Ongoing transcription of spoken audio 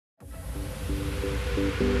Good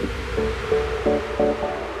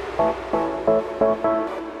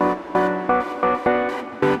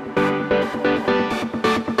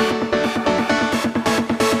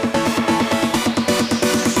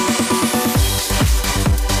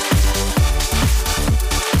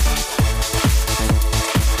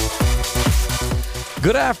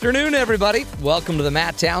afternoon, everybody. Welcome to the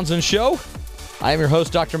Matt Townsend Show. I am your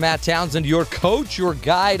host, Dr. Matt Townsend, your coach, your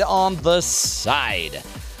guide on the side.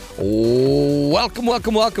 Welcome,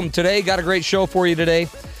 welcome, welcome. Today, got a great show for you today.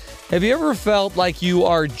 Have you ever felt like you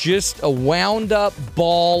are just a wound-up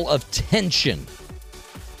ball of tension,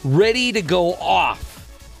 ready to go off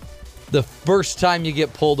the first time you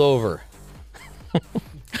get pulled over?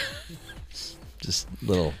 Just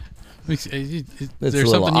little... Is there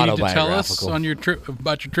something you need to tell us on your trip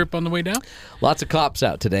about your trip on the way down? Lots of cops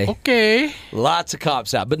out today. Okay. Lots of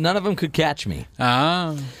cops out, but none of them could catch me.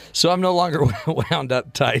 Ah. So I'm no longer wound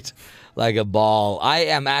up tight like a ball. I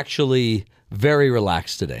am actually very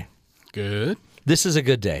relaxed today. Good. This is a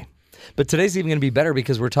good day. But today's even going to be better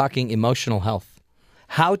because we're talking emotional health.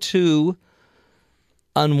 How to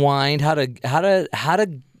unwind, how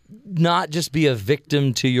to not just be a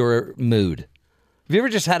victim to your mood. Have you ever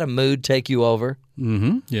just had a mood take you over?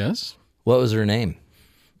 Mm-hmm. Yes. What was her name?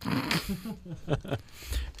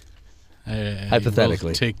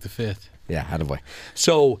 Hypothetically. Take the fifth. Yeah, attaboy.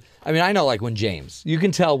 So, I mean, I know like when James, you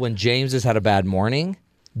can tell when James has had a bad morning,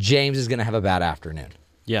 James is going to have a bad afternoon.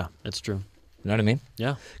 Yeah, it's true. You know what I mean?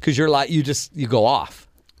 Yeah. Because you're like, you go off.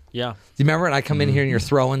 Yeah. Do you remember when I come in here and you're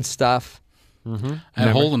throwing stuff? Mm-hmm. I had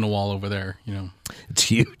a hole in the wall over there, you know. It's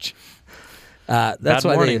huge. That's bad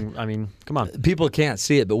why morning. I mean, come on. People can't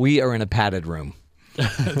see it, but we are in a padded room.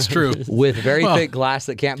 That's true. With very thick glass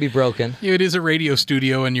that can't be broken. It is a radio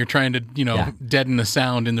studio, and you're trying to, deaden the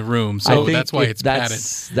sound in the room. So that's why it's padded.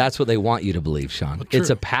 That's what they want you to believe, Sean. Well, it's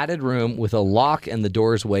a padded room with a lock, and the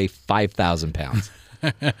doors weigh 5,000 pounds.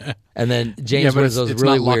 And then James wears those it's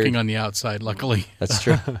really not weird... locking on the outside, luckily. That's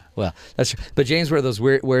true. Well, that's true. But James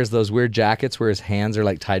wears those weird jackets where his hands are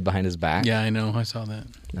like tied behind his back. Yeah, I know. I saw that.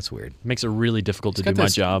 That's weird. It makes it really difficult to He's do got my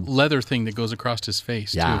this job. Leather thing that goes across his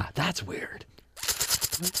face, Yeah, too. that's weird.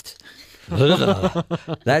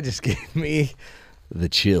 That just gave me the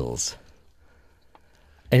chills.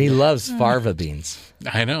 And he loves fava beans.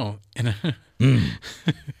 I know. I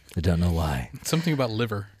don't know why. Something about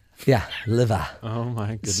liver. Yeah, liver. Oh,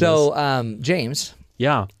 my goodness. So, James.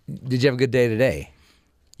 Yeah. Did you have a good day today?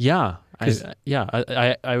 Yeah.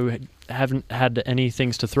 I haven't had any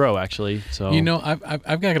things to throw, actually. So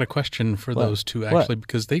I've got a question for those two, actually,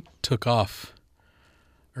 because they took off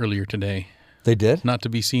earlier today. They did? Not to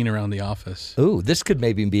be seen around the office. Ooh, this could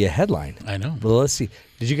maybe be a headline. I know. Well, let's see.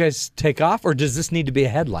 Did you guys take off, or does this need to be a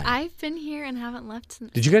headline? I've been here and haven't left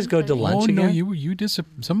since. Did you guys go to lunch again? Oh, no, you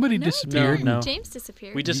somebody disappeared. No. James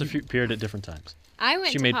disappeared. We disappeared at different times. I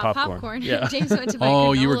went She to made pop popcorn. Yeah. James went to buy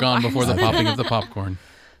Oh, you were granola gone bars. before the popping of the popcorn.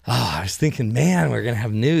 Oh, I was thinking, man, we're going to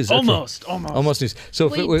have news. Okay. Almost news. So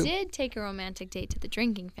we did take a romantic date to the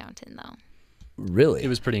drinking fountain, though. Really? It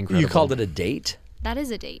was pretty incredible. You called it a date? That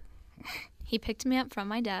is a date. He picked me up from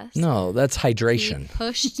my desk. No, that's hydration. He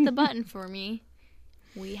pushed the button for me.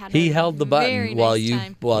 He held the button while you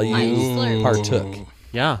partook.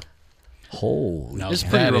 Yeah. Holy. It's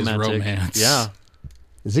pretty romantic. Romance. Yeah.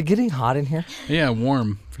 Is it getting hot in here? Yeah,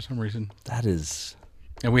 warm for some reason. That is...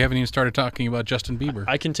 And we haven't even started talking about Justin Bieber.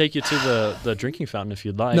 I can take you to the drinking fountain if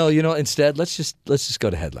you'd like. No, instead, let's just go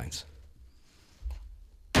to headlines.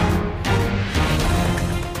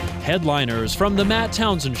 Headliners from The Matt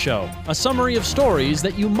Townsend Show, a summary of stories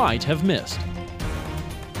that you might have missed.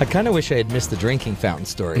 I kind of wish I had missed the drinking fountain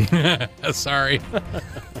story. Sorry.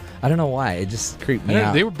 I don't know why. It just creeped me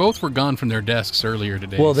out. They were gone from their desks earlier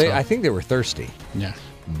today. Well, I think they were thirsty. Yeah.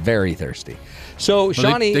 Very thirsty. So,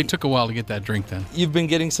 Shawnee... They took a while to get that drink then. You've been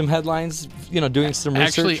getting some headlines, doing some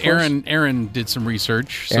research. Actually, Aaron did some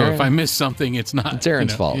research, so if I missed something, it's not... It's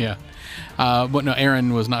Aaron's fault. Yeah. But no,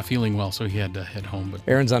 Aaron was not feeling well, so he had to head home. But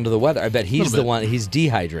Aaron's under the weather. I bet he's the one. He's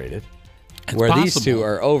dehydrated, where possible. These two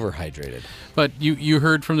are overhydrated. But you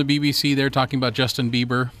heard from the BBC, they're talking about Justin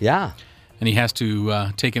Bieber. Yeah. And he has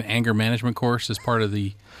to take an anger management course as part of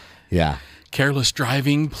the careless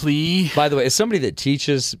driving plea. By the way, as somebody that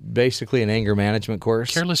teaches basically an anger management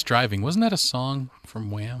course. Careless driving. Wasn't that a song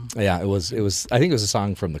from Wham? Yeah, it was. I think it was a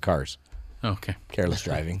song from the Cars. Okay. Careless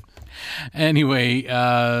driving. Anyway,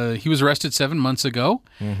 he was arrested 7 months ago,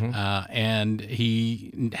 and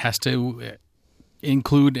he has to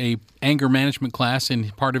include a anger management class in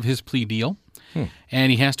part of his plea deal.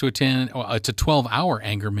 And he has to attend, it's a 12-hour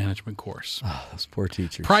anger management course. Oh, those poor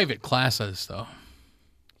teachers. Private classes, though.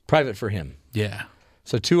 Private for him. Yeah.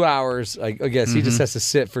 So 2 hours, I guess he just has to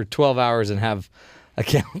sit for 12 hours and have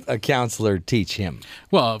a counselor teach him.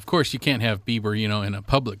 Well, of course, you can't have Bieber, in a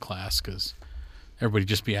public class because everybody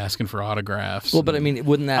just be asking for autographs. Well, but I mean,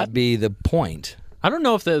 wouldn't that be the point? I don't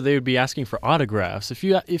know if they would be asking for autographs. If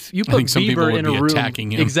you put think some people Bieber would in a be room,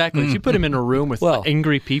 attacking him. exactly. If you put him in a room with Well,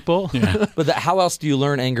 angry people But how else do you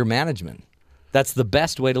learn anger management? That's the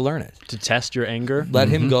best way to learn it. to test your anger, Let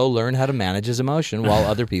him go learn how to manage his emotion while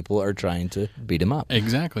other people are trying to beat him up.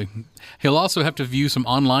 Exactly. He'll also have to view some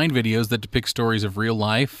online videos that depict stories of real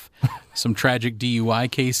life, some tragic DUI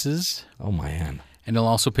cases, Oh, man. and he'll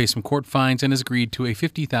also pay some court fines and has agreed to a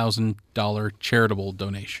 $50,000 charitable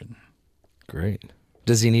donation. Great.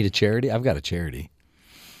 Does he need a charity? I've got a charity.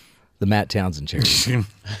 The Matt Townsend charity.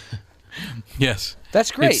 Yes.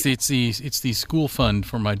 That's great. It's the school fund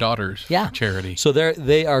for my daughter's charity. So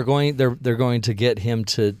they're going to get him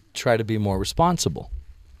to try to be more responsible.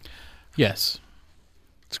 Yes.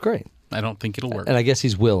 It's great. I don't think it'll work. And I guess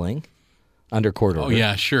he's willing under court order. Oh,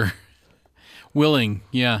 yeah, sure. Willing,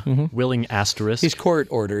 yeah. willing asterisk. He's court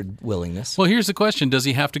ordered willingness. Well, here's the question. Does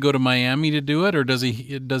he have to go to Miami to do it, or does he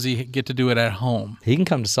get to do it at home? He can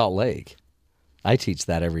come to Salt Lake. I teach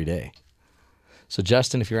that every day. So,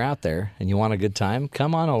 Justin, if you're out there and you want a good time,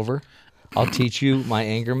 come on over. I'll teach you my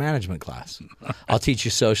anger management class. I'll teach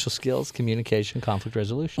you social skills, communication, conflict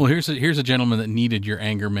resolution. Well, here's a gentleman that needed your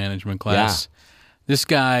anger management class. Yeah. This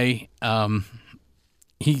guy,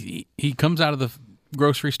 he comes out of the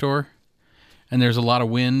grocery store, and there's a lot of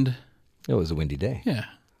wind. It was a windy day. Yeah,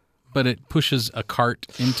 but it pushes a cart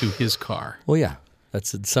into his car, Well, yeah.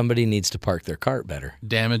 Somebody needs to park their cart better.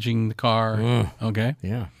 damaging the car. Okay,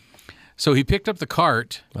 Yeah. so he picked up the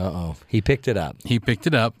cart. Uh-oh. He picked it up.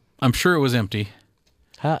 I'm sure it was empty.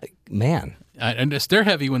 Man. And they're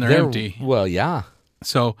heavy when they're empty. Well, yeah.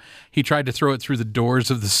 So he tried to throw it through the doors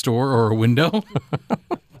of the store or a window,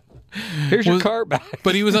 Here's your cart back.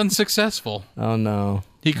 but he was unsuccessful. Oh, no.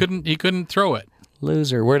 He couldn't throw it.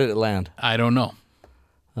 Loser. Where did it land? I don't know.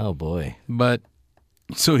 Oh, boy. But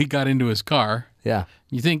so he got into his car. Yeah.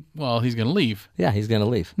 You think, well, he's going to leave. Yeah, he's going to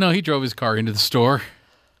leave. No, he drove his car into the store.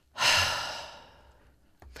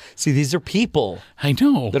 See, these are people I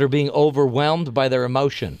know. that are being overwhelmed by their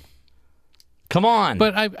emotion. Come on.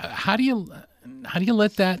 But how do you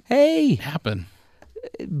let that hey, happen?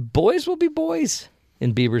 boys will be boys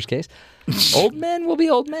in Bieber's case. Old men will be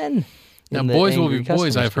old men. Now, in the boys will be angry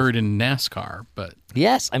boys, customer's I've heard in NASCAR, but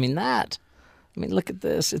Yes, I mean that. I mean, look at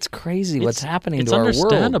this. It's crazy what's happening to our world. It's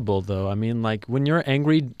understandable, though. I mean, like, when you're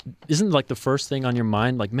angry, isn't like the first thing on your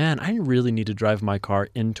mind, like, man, I really need to drive my car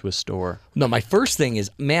into a store. No, my first thing is,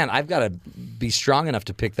 man, I've got to be strong enough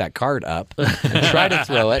to pick that cart up and try to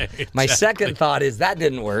throw it. Exactly. My second thought is that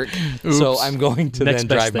didn't work, so I'm going to Next then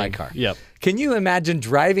best drive my thing. car. Yep. Can you imagine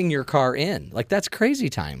driving your car in? Like, that's crazy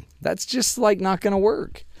time. That's just like not going to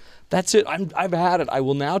work. That's it. I've had it. I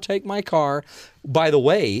will now take my car. By the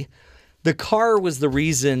way, the car was the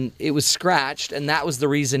reason it was scratched, and that was the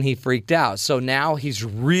reason he freaked out. So now he's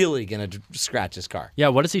really going to scratch his car. Yeah,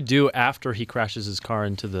 what does he do after he crashes his car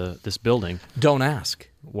into this building? Don't ask.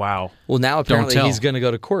 Wow. Well, now apparently tell. he's going to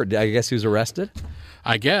go to court. I guess he was arrested.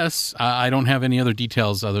 I guess I don't have any other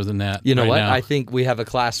details other than that. You know right what? now. I think we have a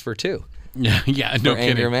class for two yeah, no for kidding.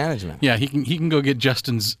 anger management. Yeah, he can go get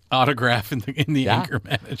Justin's autograph in the Yeah. anger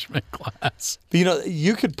management class. You know,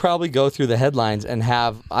 you could probably go through the headlines and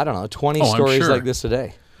have, I don't know, 20 Oh, I'm stories sure. like this a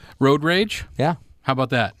day. Road rage? Yeah. How about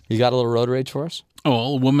that? You got a little road rage for us? Oh, well,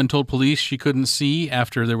 a woman told police she couldn't see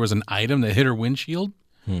after there was an item that hit her windshield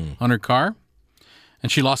on her car, and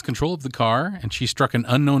she lost control of the car, and she struck an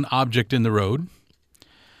unknown object in the road.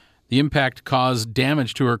 The impact caused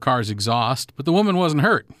damage to her car's exhaust, but the woman wasn't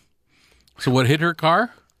hurt. So what hit her car?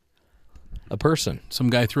 A person. Some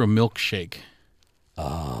guy threw a milkshake.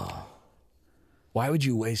 Why would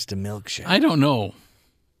you waste a milkshake? I don't know.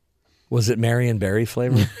 Was it Marion Berry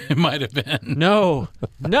flavor? It might have been. No.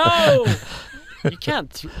 You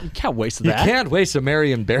can't waste You that. can't waste a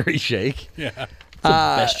Marion Berry shake. Yeah. It's the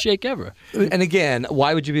best shake ever. And again,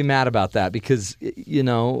 why would you be mad about that? Because, you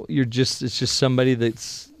know, it's just somebody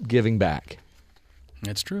that's giving back.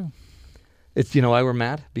 That's true. It's, you know why we're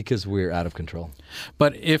mad? Because we're out of control.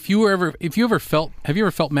 But have you ever felt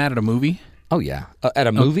mad at a movie? Oh, yeah. At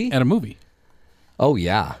a movie? At a movie. Oh,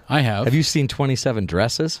 yeah. I have. Have you seen 27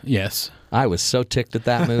 Dresses? Yes. I was so ticked at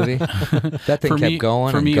that movie. That thing kept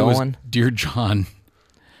going for and me, going. It was Dear John.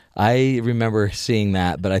 I remember seeing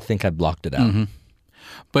that, but I think I blocked it out. Mm-hmm.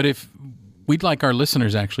 But if we'd like our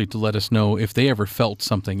listeners actually to let us know if they ever felt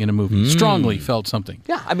something in a movie, strongly felt something.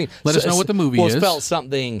 Yeah, I mean, Let us know what the movie is. Felt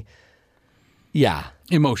something, yeah,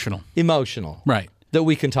 Emotional. emotional, Right. that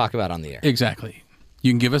we can talk about on the air. Exactly.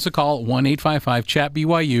 You can give us a call at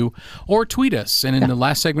 1-855-CHAT-BYU or tweet us. And in the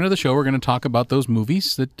last segment of the show, we're going to talk about those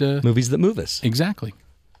movies that... movies that move us. Exactly.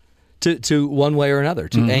 To one way or another,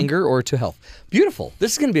 to anger or to health. Beautiful.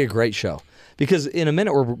 This is going to be a great show because in a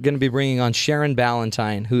minute we're going to be bringing on Sharon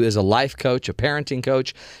Ballantyne, who is a life coach, a parenting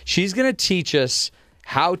coach. She's going to teach us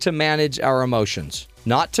how to manage our emotions,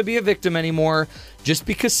 not to be a victim anymore. Just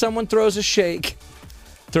because someone throws a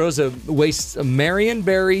Marion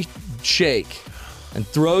Berry shake and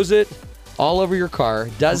throws it all over your car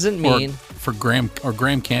doesn't mean... Or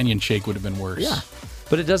Graham Canyon shake would have been worse. Yeah.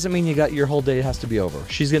 But it doesn't mean your whole day has to be over.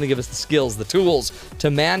 She's going to give us the skills, the tools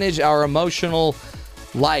to manage our emotional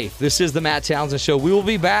life. This is the Matt Townsend Show. We will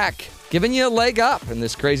be back giving you a leg up in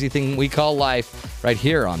this crazy thing we call life right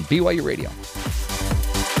here on BYU Radio.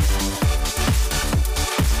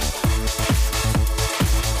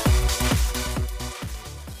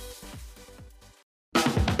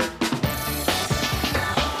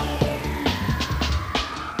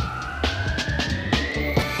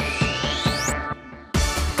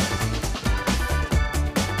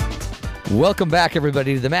 Welcome back,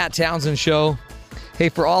 everybody, to the Matt Townsend Show. Hey,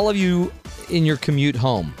 for all of you in your commute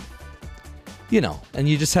home, and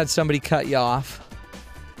you just had somebody cut you off,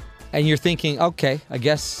 and you're thinking, okay, I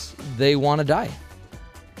guess they want to die.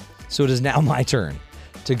 So it is now my turn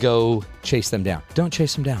to go chase them down. Don't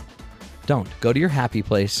chase them down. Don't. Go to your happy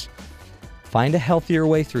place. Find a healthier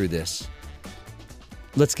way through this.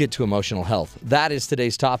 Let's get to emotional health. That is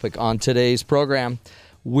today's topic on today's program.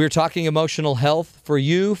 We're talking emotional health for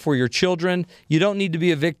you, for your children. You don't need to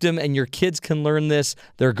be a victim, and your kids can learn this.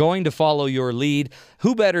 They're going to follow your lead.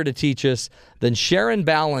 Who better to teach us than Sharon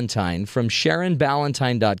Ballantyne from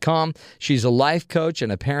SharonBallantyne.com. She's a life coach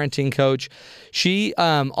and a parenting coach. She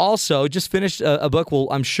also just finished a book. Well,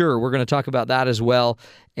 I'm sure we're going to talk about that as well.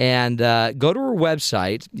 And go to her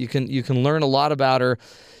website. You can learn a lot about her.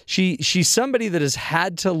 She's somebody that has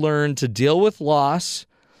had to learn to deal with loss,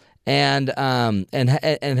 and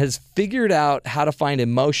has figured out how to find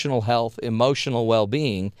emotional health, emotional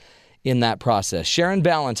well-being in that process. Sharon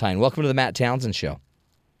Ballantyne, welcome to the Matt Townsend Show.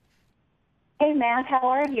 Hey, Matt, how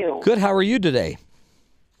are you? Good. How are you today?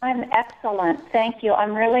 I'm excellent. Thank you.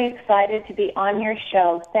 I'm really excited to be on your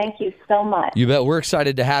show. Thank you so much. You bet. We're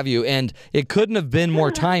excited to have you. And it couldn't have been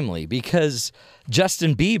more timely because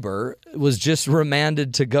Justin Bieber was just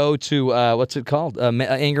remanded to go to, what's it called?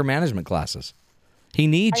 Anger management classes. He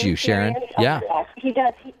needs you, Sharon. Yeah. Oh, he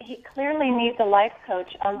does. He clearly needs a life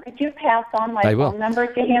coach. Could you pass on my phone number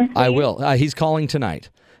to him, please? I will. He's calling tonight.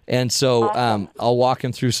 And so I'll walk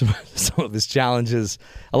him through some of his challenges.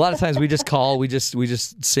 A lot of times we just call, we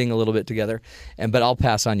just sing a little bit together, but I'll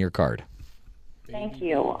pass on your card. Thank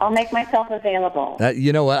you. I'll make myself available.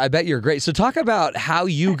 You know what? I bet you're great. So talk about how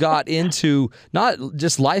you got into not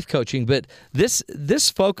just life coaching, but this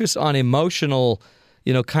focus on emotional,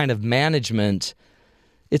 kind of management.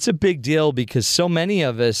 It's a big deal because so many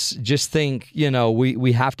of us just think,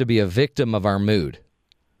 we have to be a victim of our mood,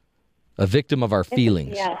 a victim of our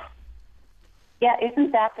feelings. Yeah,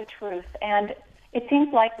 isn't that the truth? And it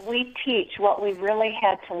seems like we teach what we really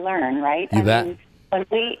had to learn, right? You bet. Mean, when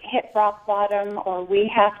we hit rock bottom or we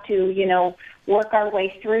have to, work our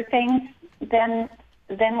way through things, then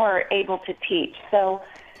we're able to teach. So,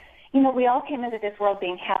 we all came into this world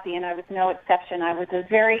being happy, and I was no exception. I was a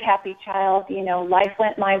very happy child. Life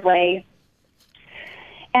went my way.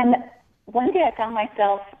 And one day I found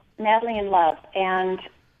myself madly in love. And,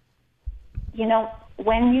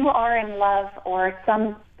 when you are in love or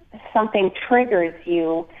something triggers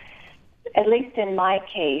you, at least in my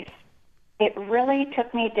case, it really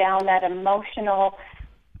took me down that emotional,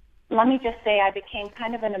 let me just say I became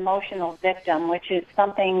kind of an emotional victim, which is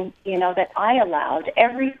something, that I allowed.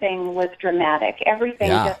 Everything was dramatic. Everything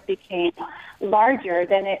just became larger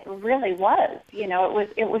than it really was.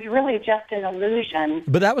 It was really just an illusion.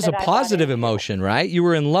 But that was a positive emotion, right? You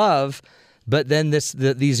were in love, but then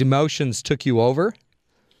these emotions took you over?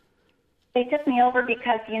 They took me over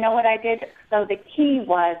because you know what I did? So the key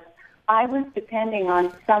was I was depending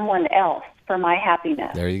on someone else for my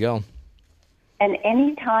happiness. There you go. And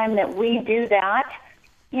any time that we do that,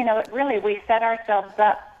 we set ourselves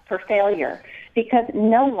up for failure because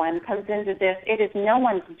no one comes into this. It is no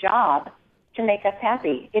one's job to make us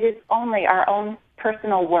happy. It is only our own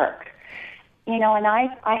personal work. And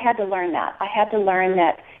I had to learn that. I had to learn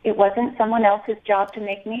that it wasn't someone else's job to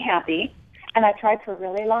make me happy. And I tried for a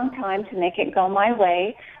really long time to make it go my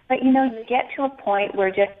way. But, you get to a point where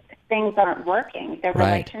just things aren't working. The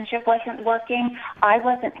relationship wasn't working. I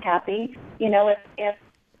wasn't happy. If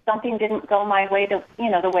something didn't go my way,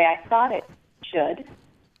 the way I thought it should,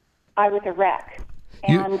 I was a wreck.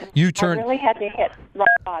 And you I really had to hit rock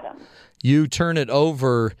bottom. You turn it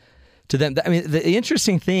over to them. I mean, the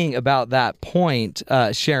interesting thing about that point,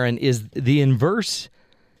 Sharon, is the inverse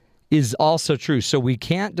is also true. So we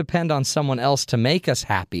can't depend on someone else to make us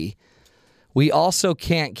happy. We also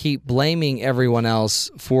can't keep blaming everyone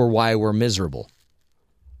else for why we're miserable.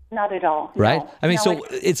 Not at all. Right? No. I mean, No,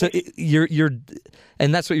 you're,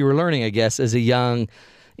 and that's what you were learning, I guess, as a young,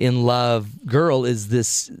 in love girl. Is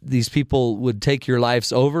these people would take your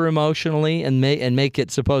lives over emotionally and make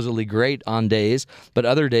it supposedly great on days, but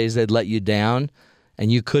other days they'd let you down,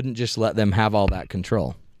 and you couldn't just let them have all that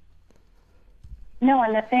control. No,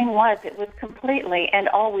 and the thing was, it was completely and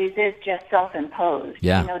always is just self-imposed.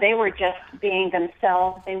 Yeah. You know, they were just being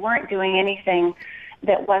themselves. They weren't doing anything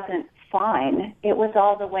that wasn't fine. It was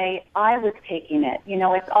all the way I was taking it. You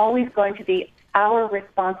know, it's always going to be our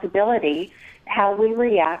responsibility how we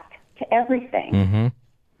react to everything. Mm-hmm.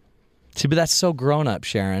 See, but that's so grown up,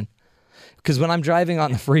 Sharon. Because when I'm driving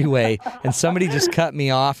on the freeway and somebody just cut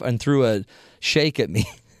me off and threw a shake at me,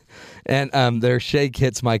 and their shake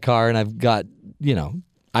hits my car, and I've got,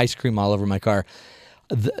 ice cream all over my car.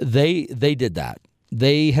 They did that.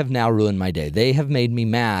 They have now ruined my day. They have made me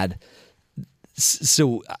mad.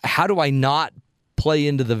 So how do I not play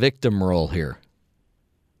into the victim role here?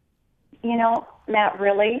 You know, Matt,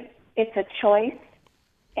 really, it's a choice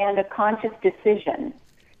and a conscious decision,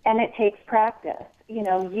 and it takes practice. You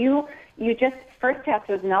know, you just first have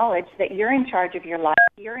to acknowledge that you're in charge of your life.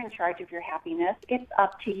 You're in charge of your happiness. It's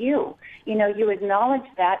up to you. You know, you acknowledge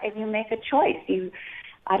that and you make a choice. You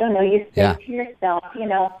say to yourself,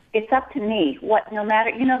 it's up to me. No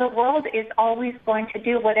matter, the world is always going to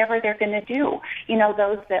do whatever they're going to do. You know,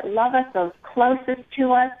 those that love us, those closest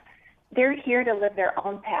to us, they're here to live their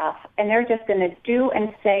own path, and they're just going to do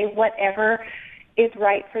and say whatever is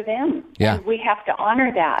right for them. Yeah. And we have to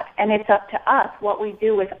honor that. And it's up to us what we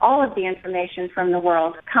do with all of the information from the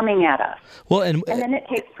world coming at us. Well, and then it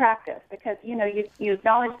takes practice because, you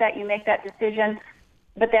acknowledge that, you make that decision,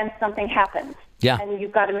 but then something happens. Yeah. And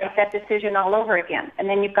you've got to make that decision all over again. And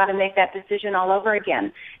then you've got to make that decision all over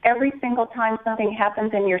again. Every single time something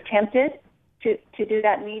happens and you're tempted to do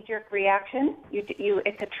that knee-jerk reaction,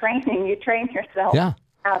 it's a training. You train yourself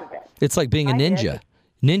out of it. It's like being a ninja.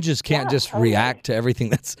 Ninjas can't just totally react to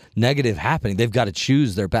everything that's negative happening. They've got to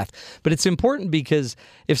choose their path. But it's important because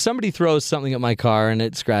if somebody throws something at my car and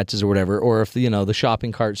it scratches or whatever, or if the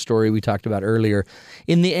shopping cart story we talked about earlier,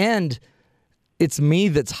 in the end, it's me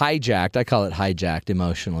that's hijacked. I call it hijacked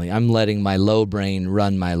emotionally. I'm letting my low brain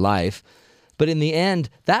run my life. But in the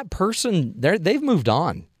end, that person, they've moved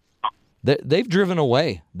on. They've driven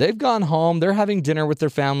away. They've gone home. They're having dinner with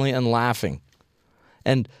their family and laughing.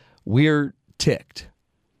 And we're ticked.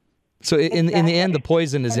 So in the end, the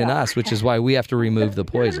poison is in us, which is why we have to remove the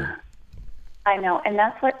poison. I know, and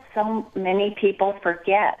that's what so many people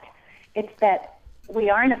forget. It's that we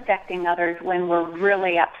aren't affecting others when we're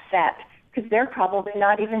really upset because they're probably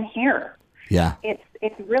not even here. Yeah.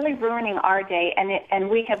 It's really ruining our day, and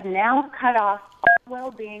we have now cut off our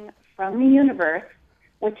well-being from the universe,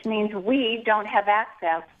 which means we don't have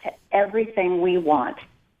access to everything we want.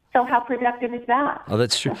 So how productive is that? Oh,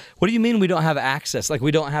 that's true. What do you mean we don't have access? Like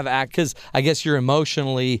we don't have because I guess you're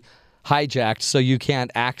emotionally hijacked, so you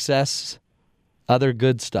can't access other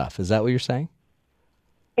good stuff. Is that what you're saying?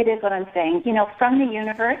 It is what I'm saying. From the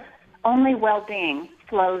universe, only well-being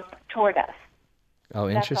flows toward us. Oh,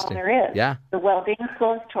 interesting. That's all there is. Yeah. The well-being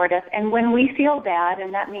flows toward us. And when we feel bad,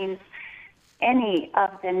 and that means any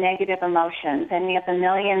of the negative emotions, any of the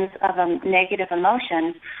millions of negative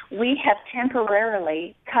emotions, we have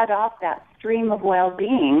temporarily cut off that stream of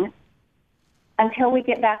well-being until we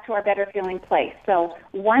get back to our better feeling place. So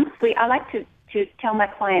I like to tell my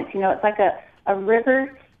clients, it's like a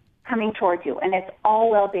river coming towards you, and it's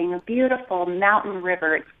all well-being, a beautiful mountain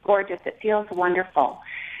river. It's gorgeous. It feels wonderful.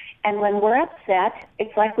 And when we're upset,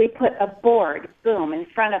 it's like we put a board, boom, in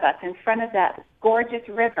front of us, in front of that gorgeous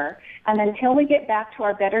river. And until we get back to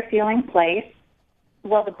our better feeling place,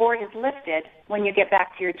 well, the board is lifted when you get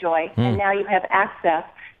back to your joy. And now you have access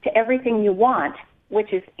to everything you want,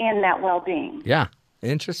 which is in that well-being. Yeah.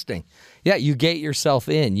 Interesting. Yeah. You gate yourself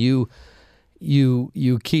in. You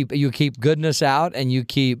keep goodness out and you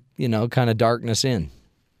keep, kind of darkness in.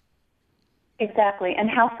 Exactly. And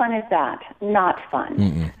how fun is that? Not fun.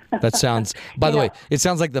 Mm-mm. That sounds, by the way, it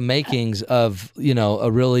sounds like the makings of,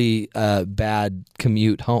 a really bad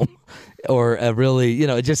commute home or a really,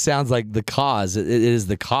 it just sounds like the cause. It is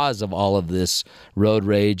the cause of all of this road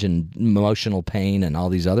rage and emotional pain and all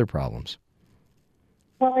these other problems.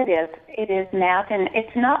 Well, it is. It is, Matt. And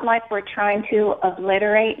it's not like we're trying to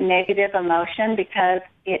obliterate negative emotion because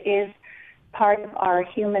it is part of our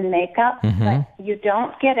human makeup, but you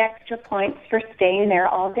don't get extra points for staying there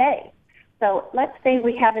all day. So let's say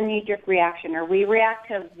we have a knee-jerk reaction or we react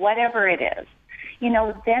to whatever it is.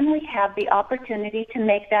 Then we have the opportunity to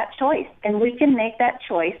make that choice, and we can make that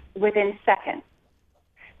choice within seconds.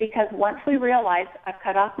 Because once we realize I've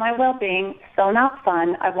cut off my well-being, so not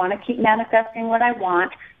fun, I want to keep manifesting what I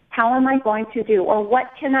want, how am I going to do, or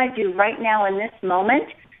what can I do right now in this moment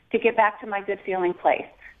to get back to my good feeling place?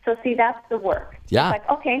 So see, that's the work. Yeah. It's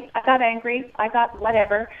like, okay, I got angry, I got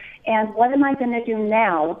whatever, and what am I going to do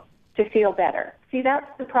now to feel better? See, that's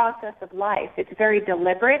the process of life. It's very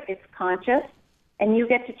deliberate, it's conscious, and you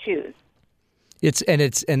get to choose.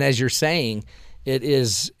 And as you're saying,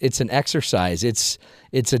 it's an exercise. It's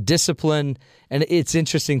a discipline, and it's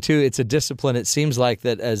interesting too. It's a discipline. It seems like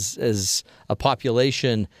that as a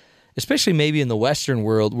population, especially maybe in the Western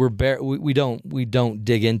world, we don't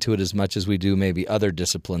dig into it as much as we do maybe other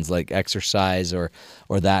disciplines like exercise or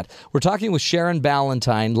that. We're talking with Sharon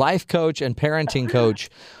Ballantyne, life coach and parenting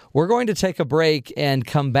coach. We're going to take a break and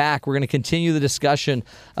come back. We're going to continue the discussion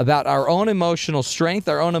about our own emotional strength,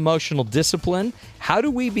 our own emotional discipline. How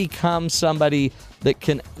do we become somebody that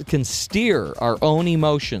can steer our own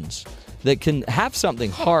emotions, that can have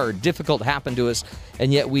something hard, difficult happen to us,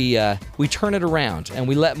 and yet we turn it around and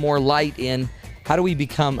we let more light in? How do we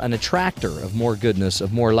become an attractor of more goodness,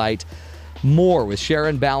 of more light? More with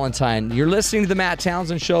Sharon Ballantyne. You're listening to The Matt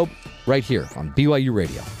Townsend Show right here on BYU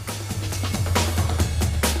Radio.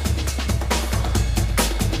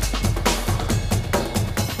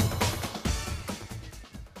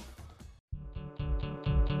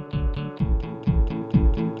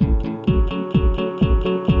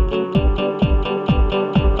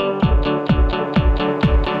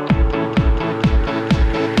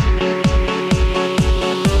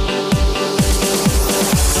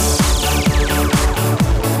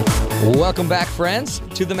 Welcome back, friends,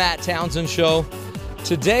 to the Matt Townsend Show.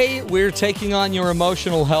 Today, we're taking on your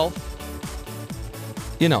emotional health.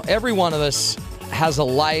 Every one of us has a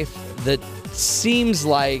life that seems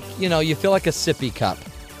like, you feel like a sippy cup.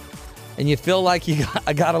 And you feel like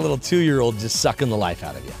I got a little 2-year-old just sucking the life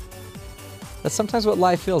out of you. That's sometimes what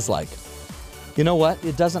life feels like. You know what?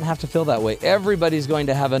 It doesn't have to feel that way. Everybody's going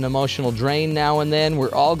to have an emotional drain now and then.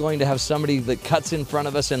 We're all going to have somebody that cuts in front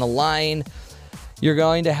of us in a line. You're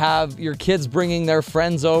going to have your kids bringing their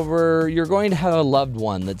friends over. You're going to have a loved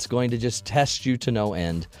one that's going to just test you to no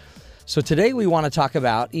end. So today we want to talk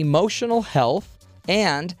about emotional health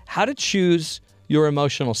and how to choose your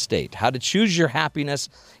emotional state, how to choose your happiness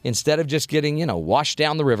instead of just getting, washed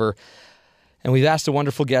down the river. And we've asked a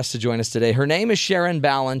wonderful guest to join us today. Her name is Sharon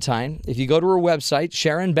Ballantyne. If you go to her website,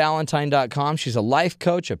 SharonBallantyne.com, she's a life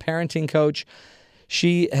coach, a parenting coach.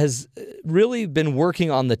 She has really been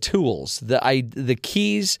working on the tools, the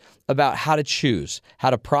keys about how to choose,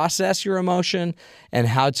 how to process your emotion, and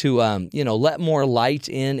how to let more light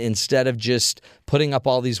in instead of just putting up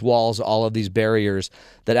all these walls, all of these barriers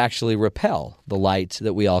that actually repel the light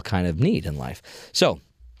that we all kind of need in life. So,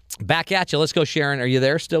 back at you. Let's go, Sharon. Are you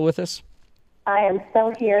there still with us? I am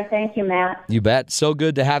so here. Thank you, Matt. You bet. So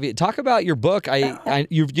good to have you. Talk about your book.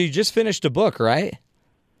 You just finished a book, right?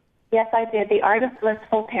 Yes, I did. The Art of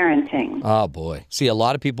Blissful Parenting. Oh, boy. See, a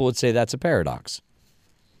lot of people would say that's a paradox.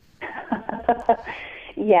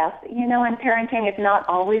 Yes. And parenting is not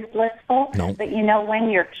always blissful. No. But, when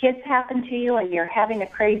your kids happen to you and you're having a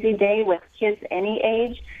crazy day with kids any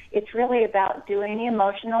age, it's really about doing the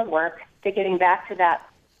emotional work to getting back to that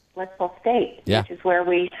blissful state, yeah, which is where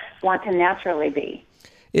we want to naturally be.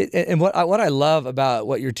 And what I love about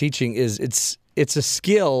what you're teaching is it's a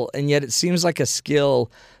skill, and yet it seems like a skill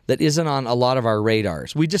that isn't on a lot of our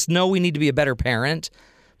radars. We just know we need to be a better parent,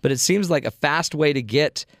 but it seems like a fast way to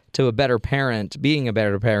get to a better parent, being a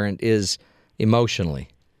better parent, is emotionally.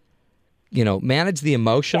 Manage the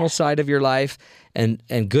emotional side of your life, and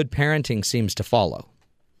good parenting seems to follow.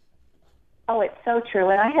 Oh, it's so true.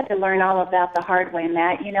 And I had to learn all of that the hard way,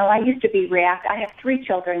 Matt. I used to be I have 3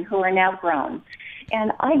 children who are now grown.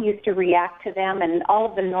 And I used to react to them and all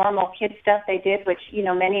of the normal kid stuff they did, which,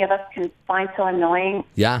 many of us can find so annoying.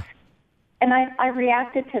 Yeah. And I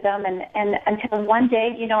reacted to them and until one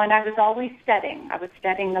day, and I was always studying. I was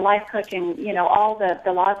studying the life coaching, all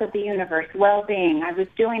the laws of the universe, well-being. I was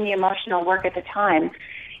doing the emotional work at the time.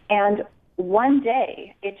 And one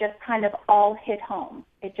day, it just kind of all hit home.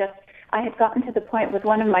 I had gotten to the point with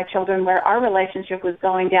one of my children where our relationship was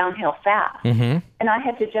going downhill fast. Mm-hmm. And I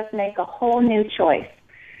had to just make a whole new choice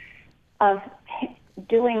of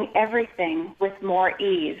doing everything with more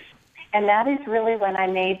ease. And that is really when I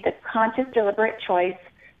made the conscious, deliberate choice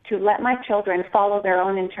to let my children follow their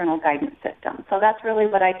own internal guidance system. So that's really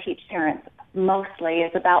what I teach parents mostly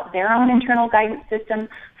is about their own internal guidance system,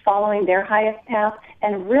 following their highest path,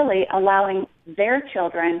 and really allowing their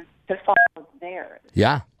children to follow theirs.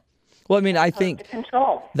 Yeah. Well, I mean, I To think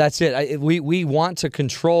control. that's it. We want to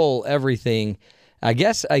control everything. I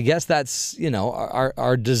guess that's,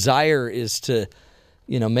 our desire is to,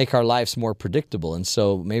 make our lives more predictable. And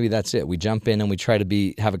so maybe that's it. We jump in and we try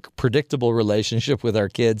to have a predictable relationship with our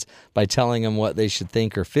kids by telling them what they should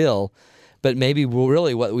think or feel. But maybe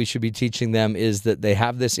really what we should be teaching them is that they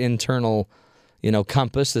have this internal,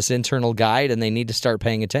 compass, this internal guide, and they need to start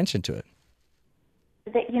paying attention to it.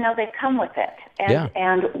 They come with it. Yeah.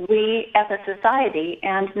 And we, as a society,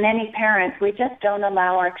 and many parents, we just don't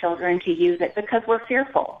allow our children to use it because we're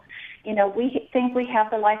fearful. We think we have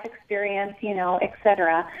the life experience, et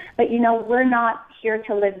cetera. But, we're not here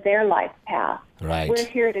to live their life path. Right. We're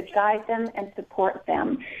here to guide them and support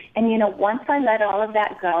them. And, once I let all of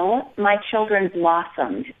that go, my children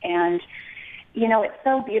blossomed. And, it's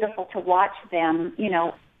so beautiful to watch them,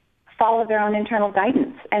 follow their own internal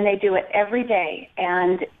guidance, and they do it every day.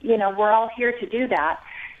 And, we're all here to do that.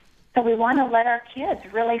 So we want to let our kids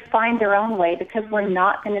really find their own way because we're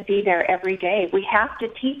not going to be there every day. We have to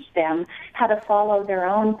teach them how to follow their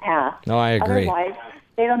own path. No, I agree. Otherwise,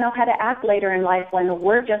 they don't know how to act later in life when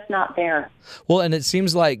we're just not there. Well, and it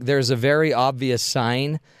seems like there's a very obvious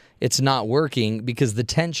sign it's not working because the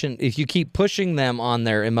tension, if you keep pushing them on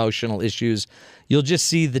their emotional issues, you'll just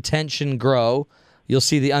see the tension grow. You'll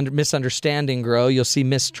see the misunderstanding grow. You'll see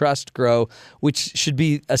mistrust grow, which should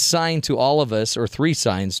be a sign to all of us, or 3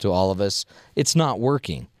 signs to all of us. It's not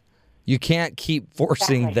working. You can't keep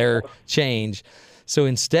forcing their change. So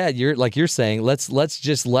instead, you're saying, let's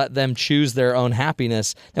just let them choose their own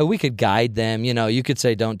happiness. Now, we could guide them. You could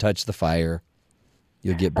say, don't touch the fire.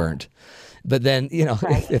 You'll get burnt. But then,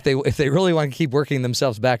 if they really want to keep working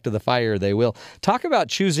themselves back to the fire, they will. Talk about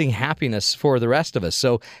choosing happiness for the rest of us.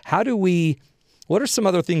 So what are some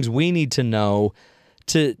other things we need to know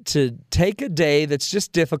to take a day that's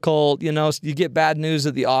just difficult? You get bad news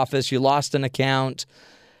at the office, you lost an account.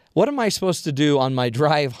 What am I supposed to do on my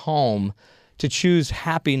drive home to choose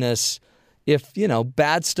happiness if,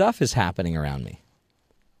 bad stuff is happening around me?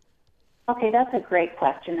 Okay, that's a great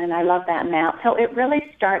question, and I love that, Matt. So it really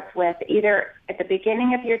starts with either at the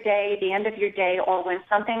beginning of your day, the end of your day, or when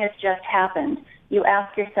something has just happened, you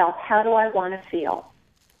ask yourself, how do I want to feel?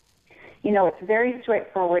 It's very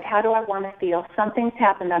straightforward. How do I want to feel? Something's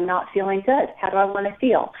happened. I'm not feeling good. How do I want to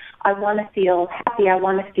feel? I want to feel happy. I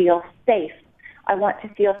want to feel safe. I want to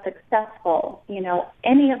feel successful.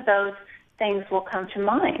 Any of those things will come to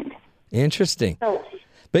mind. Interesting. So,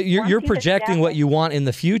 but you're projecting what you want in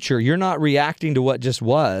the future. You're not reacting to what just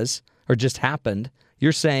was or just happened.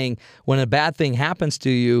 You're saying when a bad thing happens to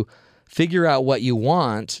you, figure out what you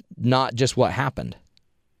want, not just what happened.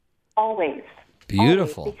 Always.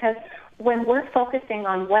 Beautiful. Always, because when we're focusing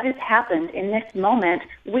on what has happened in this moment,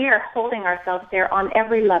 we are holding ourselves there on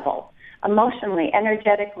every level. Emotionally,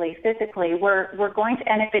 energetically, physically, we're going to,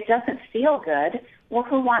 and if it doesn't feel good, well,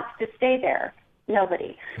 who wants to stay there?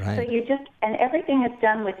 Nobody. Right. So and everything is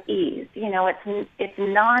done with ease. It's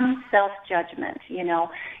non-self-judgment.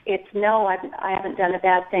 It's no, I haven't done a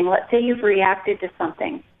bad thing. Let's say you've reacted to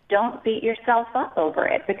something. Don't beat yourself up over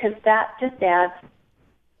it because that just adds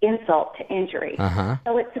insult to injury. Uh-huh.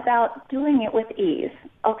 So it's about doing it with ease.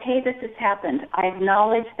 Okay, this has happened. I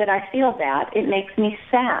acknowledge that I feel that. It makes me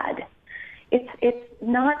sad. It's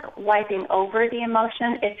not wiping over the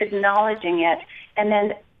emotion. It's acknowledging it and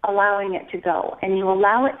then allowing it to go. And you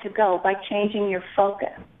allow it to go by changing your focus.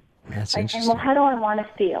 That's And interesting. how do I want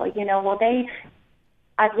to feel?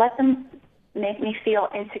 I've let them make me feel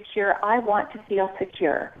insecure. I want to feel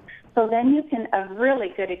secure. So then a really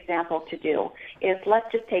good example to do is,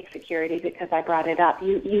 let's just take security because I brought it up.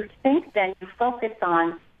 You think then you focus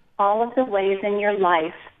on all of the ways in your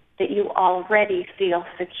life that you already feel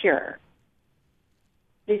secure.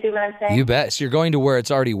 Do you see what I'm saying? You bet. So you're going to where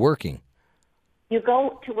it's already working. You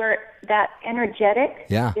go to where that energetic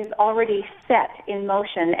Yeah. is already set in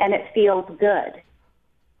motion and it feels good.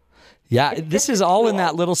 Yeah, this is all in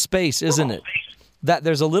that little space, isn't it? That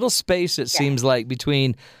there's a little space, it seems like,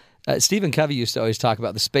 between Stephen Covey used to always talk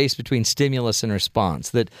about the space between stimulus and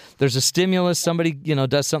response, that there's a stimulus, somebody,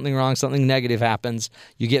 does something wrong, something negative happens,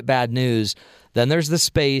 you get bad news, then there's the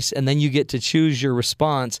space, and then you get to choose your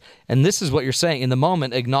response. And this is what you're saying. In the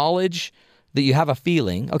moment, acknowledge that you have a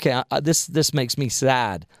feeling, okay, this makes me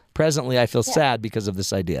sad. Presently, I feel sad because of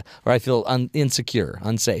this idea, or I feel insecure,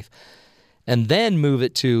 unsafe. And then move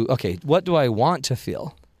it to, okay, what do I want to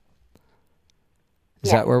feel?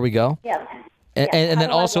 Is that where we go? Yes. And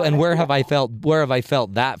then also, and where have I felt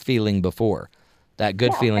that feeling before? that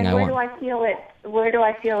good feeling I where want. do I feel it? Where do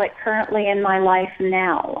I feel it currently in my life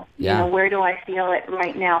now? Yeah. Where do I feel it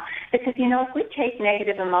right now? Because, if we take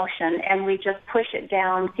negative emotion and we just push it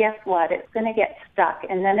down, guess what? It's going to get stuck,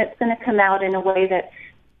 and then it's going to come out in a way that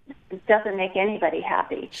doesn't make anybody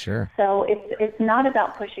happy. Sure. So it's not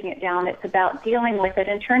about pushing it down. It's about dealing with it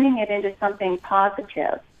and turning it into something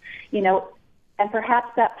positive, and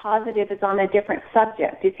perhaps that positive is on a different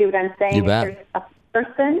subject. You see what I'm saying? You bet. If there's a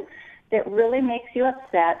person that really makes you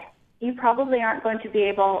upset, you probably aren't going to be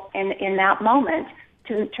able, in that moment,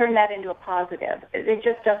 to turn that into a positive. It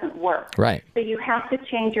just doesn't work. Right. So you have to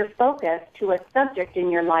change your focus to a subject in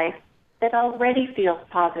your life that already feels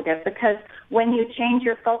positive, because when you change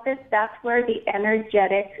your focus, that's where the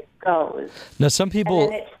energetic goes. Now, some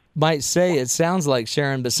people might say, it sounds like,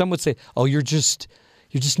 Sharon, but some would say, oh, you're just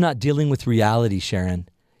not dealing with reality, Sharon.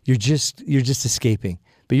 You're just escaping.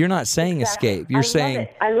 But you're not saying escape. You're saying...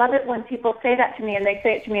 I love it when people say that to me, and they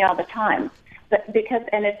say it to me all the time.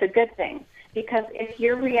 And it's a good thing. Because if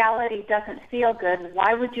your reality doesn't feel good,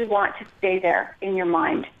 why would you want to stay there in your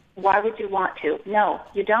mind? Why would you want to? No,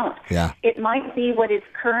 you don't. Yeah. It might be what is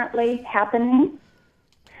currently happening,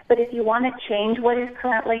 but if you want to change what is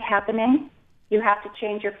currently happening, you have to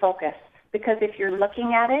change your focus. Because if you're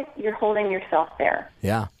looking at it, you're holding yourself there.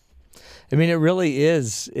 Yeah. I mean, it really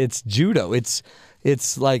is. It's judo. It's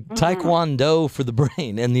like taekwondo for the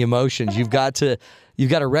brain and the emotions. You've got to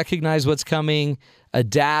recognize what's coming,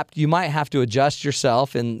 adapt. You might have to adjust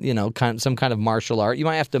yourself in, some kind of martial art. You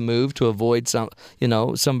might have to move to avoid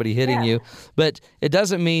somebody hitting you. But it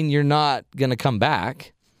doesn't mean you're not going to come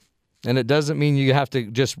back. And it doesn't mean you have to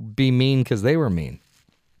just be mean because they were mean.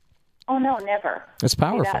 Oh, no, never. It's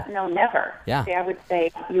powerful. No, never. Yeah. See, I would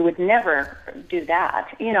say you would never do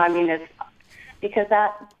that. It's because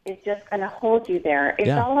that is just going to hold you there. It's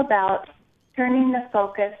all about turning the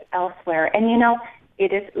focus elsewhere. And,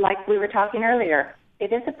 it is, like we were talking earlier,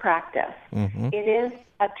 it is a practice. Mm-hmm. It is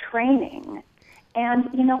a training. And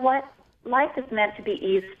you know what? Life is meant to be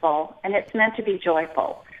easeful, and it's meant to be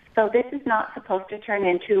joyful. So this is not supposed to turn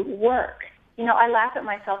into work. I laugh at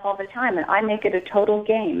myself all the time, and I make it a total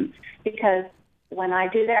game, because when I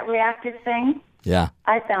do that reactive thing,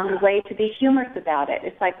 I found a way to be humorous about it.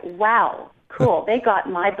 It's like, wow, cool, they got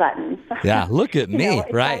my buttons. Yeah, look at me,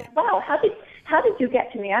 right? Like, wow, how did you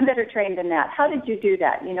get to me? I'm better trained than that. How did you do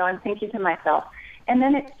that? I'm thinking to myself. And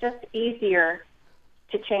then it's just easier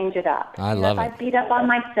to change it up. I love it. If I beat up on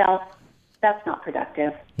myself, that's not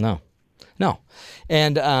productive. No.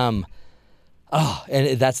 And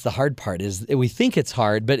and that's the hard part, is we think it's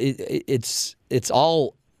hard, but it's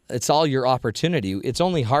all your opportunity. It's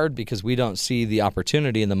only hard because we don't see the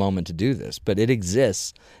opportunity in the moment to do this, but it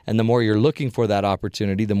exists. And the more you're looking for that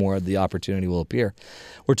opportunity, the more the opportunity will appear.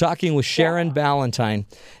 We're talking with Sharon Ballantyne,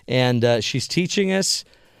 and she's teaching us,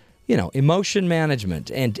 emotion management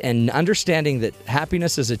and understanding that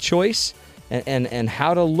happiness is a choice, and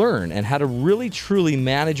how to learn and how to really truly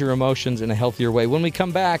manage your emotions in a healthier way. When we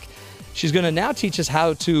come back, she's going to now teach us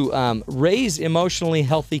how to raise emotionally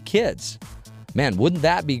healthy kids. Man, wouldn't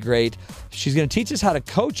that be great? She's going to teach us how to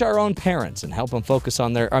coach our own parents and help them focus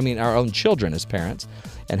on our own children as parents,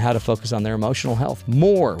 and how to focus on their emotional health.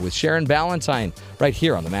 More with Sharon Ballantyne right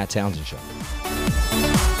here on The Matt Townsend Show.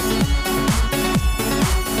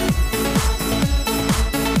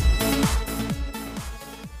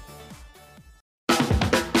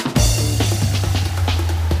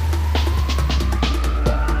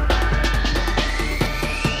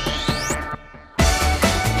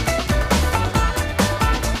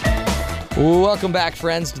 Welcome back,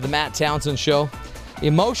 friends, to the Matt Townsend Show.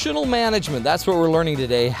 Emotional management, that's what we're learning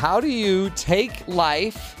today. How do you take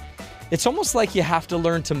life? It's almost like you have to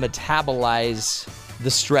learn to metabolize the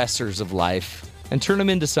stressors of life and turn them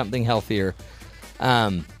into something healthier.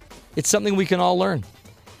 It's something we can all learn.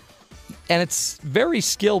 And it's very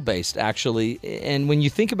skill-based, actually. And when you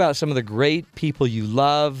think about some of the great people you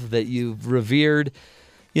love, that you've revered,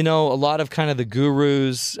 a lot of kind of the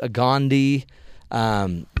gurus, Gandhi,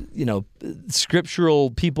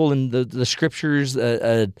 scriptural people in the scriptures,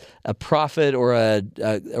 a prophet or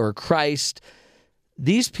a Christ.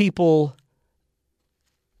 These people,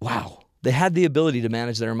 wow, they had the ability to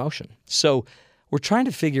manage their emotion. So we're trying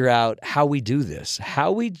to figure out how we do this,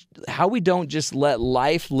 how we don't just let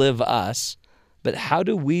life live us, but how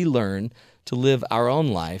do we learn to live our own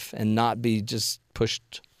life and not be just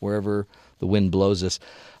pushed wherever the wind blows us.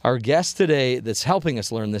 Our guest today that's helping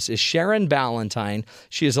us learn this is Sharon Ballantyne.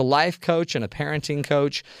 She is a life coach and a parenting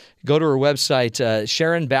coach. Go to her website,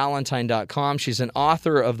 SharonBallantyne.com. She's an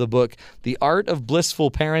author of the book, The Art of Blissful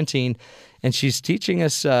Parenting, and she's teaching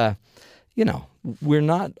us, we're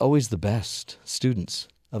not always the best students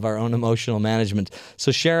of our own emotional management.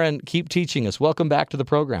 So Sharon, keep teaching us. Welcome back to the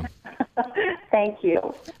program. Thank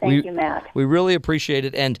you. Thank you, Matt. We really appreciate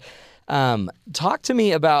it. And talk to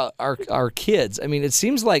me about our kids. I mean, it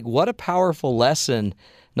seems like what a powerful lesson.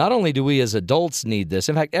 Not only do we as adults need this,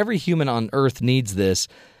 in fact, every human on earth needs this,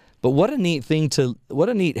 but what a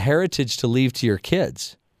neat heritage to leave to your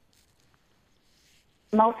kids.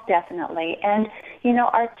 Most definitely. And,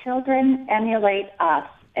 our children emulate us.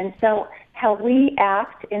 And so how we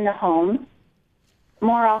act in the home,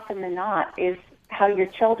 more often than not, is how your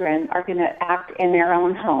children are going to act in their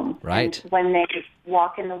own home. Right. When they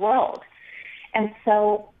walk in the world. And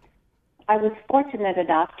so I was fortunate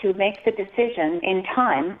enough to make the decision in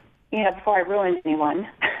time, before I ruined anyone,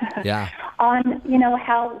 yeah. on,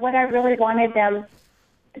 what I really wanted them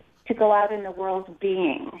to go out in the world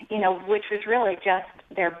being, which was really just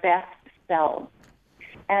their best selves.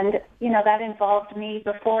 And, that involved me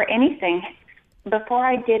before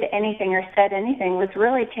I did anything or said anything, was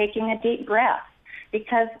really taking a deep breath,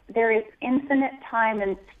 because there is infinite time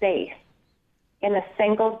and space in a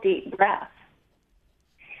single deep breath.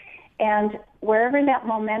 And wherever that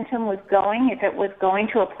momentum was going, if it was going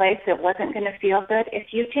to a place that wasn't going to feel good,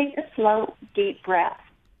 if you take a slow, deep breath,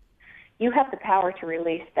 you have the power to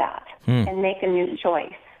release that and make a new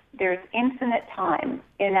choice. There's infinite time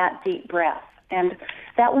in that deep breath. And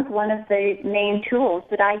that was one of the main tools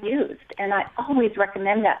that I used. And I always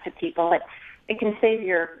recommend that to people. It can save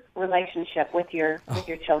your relationship with your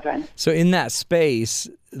children. So in that space,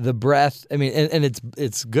 the breath, I mean, and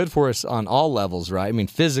it's good for us on all levels, right? I mean,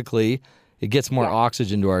 physically, it gets more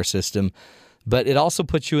oxygen to our system, but it also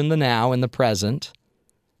puts you in the now, in the present,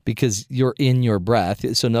 because you're in your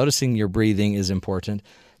breath. So noticing your breathing is important.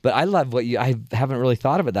 But I love I haven't really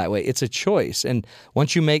thought of it that way. It's a choice. And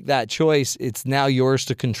once you make that choice, it's now yours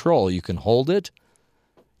to control. You can hold it,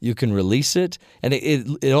 you can release it, and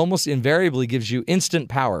it almost invariably gives you instant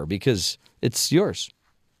power because it's yours.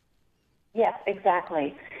 Yes,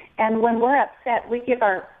 exactly. And when we're upset, we give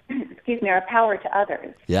our power to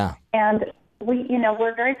others. Yeah. And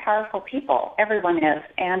we're very powerful people. Everyone is.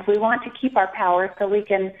 And we want to keep our power so we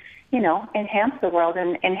can, enhance the world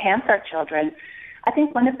and enhance our children. I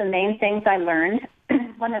think one of the main things I learned,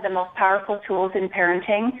 one of the most powerful tools in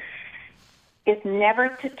parenting, is never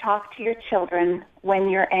to talk to your children when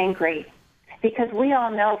you're angry. Because we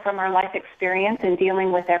all know from our life experience in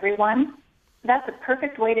dealing with everyone, that's a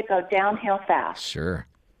perfect way to go downhill fast. Sure.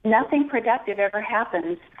 Nothing productive ever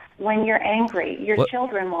happens when you're angry. Your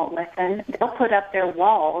children won't listen. They'll put up their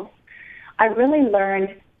walls. I really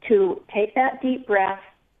learned to take that deep breath,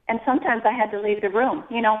 and sometimes I had to leave the room,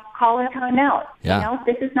 call a time out. Yeah.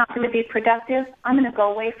 This is not going to be productive. I'm going to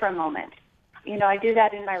go away for a moment. I do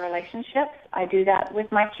that in my relationships. I do that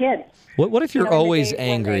with my kids. What if you're always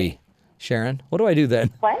angry, Sharon? What do I do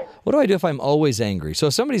then? What? What do I do if I'm always angry? So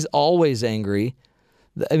if somebody's always angry,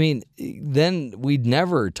 I mean, then we'd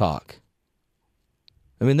never talk.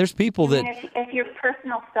 I mean, there's people if your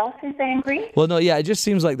personal self is angry? Well, no, yeah, it just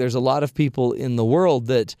seems like there's a lot of people in the world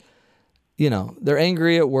that, they're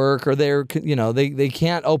angry at work, or they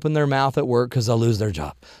can't open their mouth at work because they'll lose their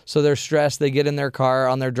job. So they're stressed. They get in their car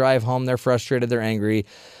on their drive home. They're frustrated. They're angry.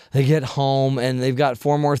 They get home and they've got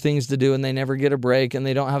 4 more things to do and they never get a break and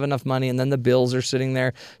they don't have enough money and then the bills are sitting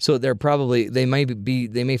there. So they may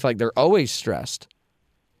feel like they're always stressed.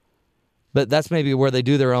 But that's maybe where they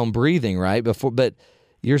do their own breathing, right? But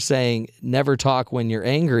you're saying never talk when you're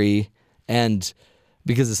angry, and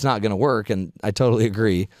because it's not going to work, and I totally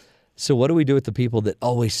agree. So what do we do with the people that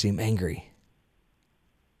always seem angry?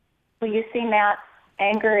 Well, you see, Matt,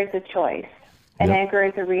 anger is a choice, and anger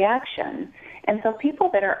is a reaction. And so people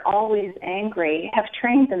that are always angry have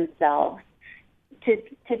trained themselves to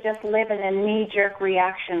just live in a knee-jerk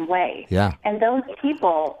reaction way. Yeah. And those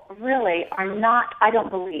people really are not, I don't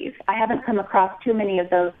believe, I haven't come across too many of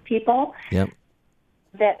those people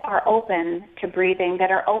that are open to breathing,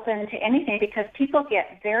 that are open to anything, because people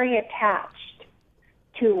get very attached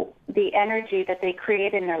to the energy that they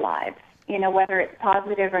create in their lives, whether it's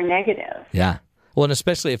positive or negative. Yeah. Well, and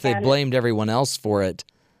especially if they blamed everyone else for it,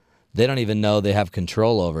 they don't even know they have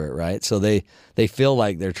control over it, right? So they feel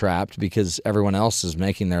like they're trapped because everyone else is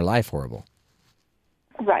making their life horrible.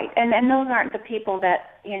 Right. And those aren't the people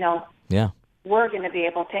that, we're going to be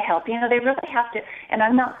able to help. They really have to, and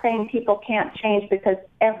I'm not saying people can't change, because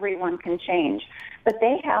everyone can change, but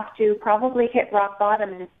they have to probably hit rock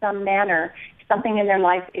bottom in some manner. Something in their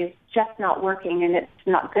life is just not working and it's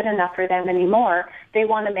not good enough for them anymore. They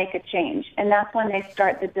want to make a change. And that's when they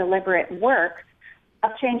start the deliberate work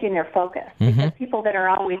of changing their focus. Because people that are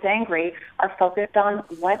always angry are focused on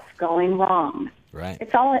what's going wrong. Right.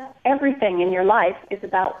 It's all, everything in your life is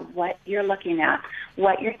about what you're looking at,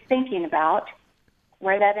 what you're thinking about,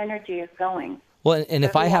 where that energy is going. Well, and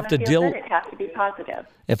if I have to deal, it has to be positive.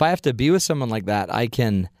 if I have to be with someone like that, I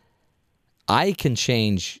can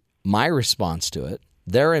change my response to it.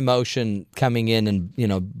 Their emotion coming in and,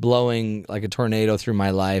 blowing like a tornado through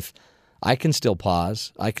my life, I can still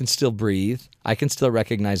pause. I can still breathe. I can still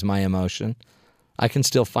recognize my emotion. I can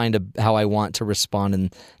still find how I want to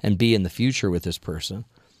respond and be in the future with this person.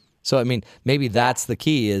 So, I mean, maybe that's the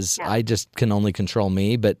key is I just can only control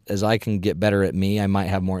me, but as I can get better at me, I might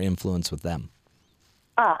have more influence with them.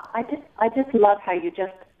 I just love how you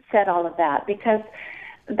just said all of that, because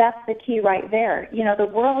that's the key right there. The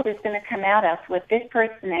world is going to come at us with this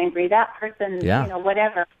person angry, that person,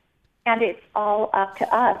 whatever. And it's all up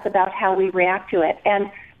to us about how we react to it.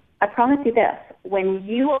 And I promise you this, when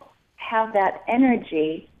you have that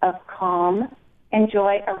energy of calm and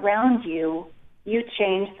joy around you, you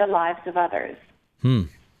change the lives of others.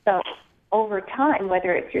 So over time,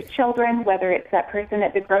 whether it's your children, whether it's that person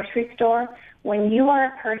at the grocery store, when you are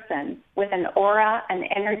a person with an aura, an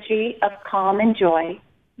energy of calm and joy,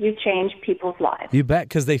 you change people's lives. You bet,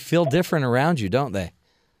 because they feel different around you, don't they?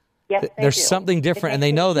 Yes, There's do. something different, and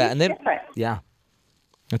they know that. And Different. yeah,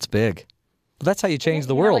 that's big. But that's how you change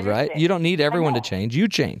the world, right? You don't need everyone to change. You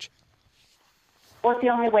change. Well, it's the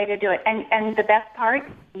only way to do it. And the best part,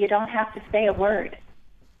 you don't have to say a word.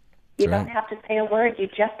 You don't have to say a word. You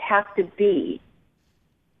just have to be.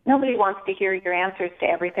 Nobody wants to hear your answers to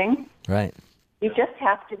everything. Right. You just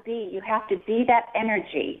have to be. You have to be that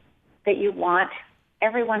energy that you want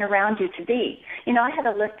everyone around you to be. I had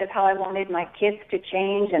a list of how I wanted my kids to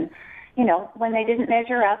change, and, when they didn't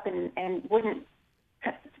measure up and wouldn't,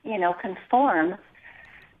 conform,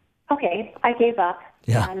 okay, I gave up.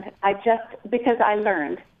 Yeah. And because I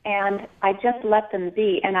learned, and I just let them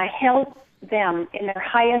be, and I held them in their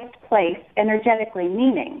highest place energetically,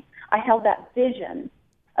 meaning I held that vision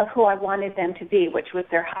of who I wanted them to be, which was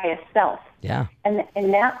their highest self. Yeah. And in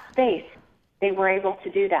that space, they were able to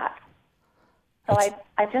do that. So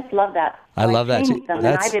I just love that. I love that too. And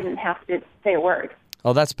I didn't have to say a word.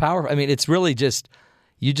 Oh, that's powerful. I mean, it's really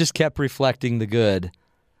you just kept reflecting the good,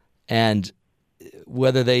 and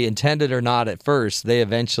whether they intended or not at first, they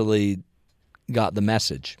eventually got the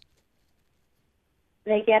message.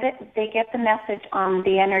 They get it. They get the message on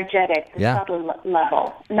the energetic, the subtle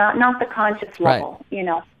level, not the conscious level.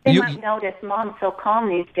 Right. They might notice, Mom's so calm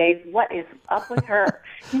these days. What is up with her?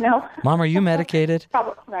 Mom, are you medicated?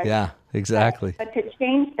 Probably, right. Yeah, exactly. Right. But to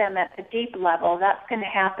change them at the deep level, that's going to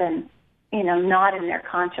happen, not in their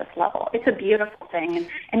conscious level. It's a beautiful thing,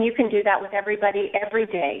 and you can do that with everybody every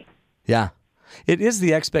day. Yeah. It is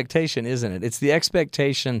the expectation, isn't it? It's the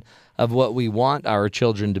expectation of what we want our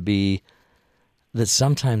children to be that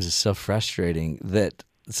sometimes is so frustrating, that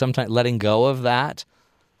sometimes letting go of that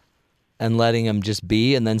and letting them just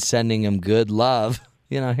be and then sending them good love,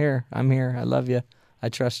 here, I'm here, I love you, I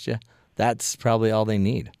trust you. That's probably all they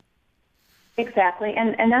need. Exactly.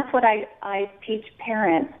 And that's what I teach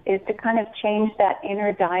parents, is to kind of change that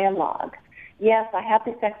inner dialogue. Yes, I have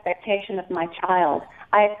this expectation of my child.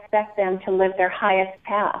 I expect them to live their highest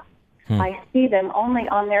path. I see them only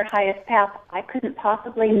on their highest path. I couldn't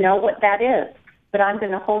possibly know what that is, but I'm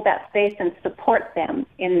going to hold that space and support them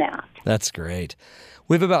in that. That's great.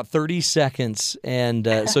 We have about 30 seconds, and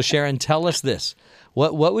so Sharon, tell us this.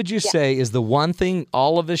 What would you say is the one thing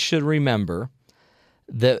all of us should remember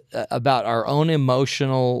that about our own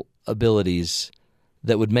emotional abilities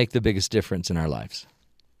that would make the biggest difference in our lives?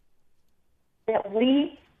 That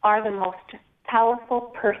we are the most powerful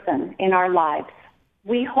person in our lives.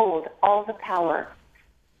 We hold all the power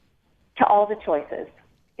to all the choices.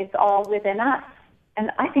 It's all within us.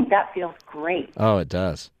 And I think that feels great. Oh, it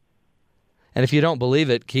does. And if you don't believe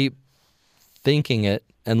it, keep thinking it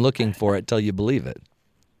and looking for it till you believe it.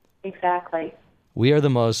 Exactly. We are the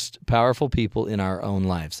most powerful people in our own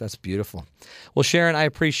lives. That's beautiful. Well, Sharon, I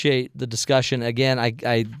appreciate the discussion. Again,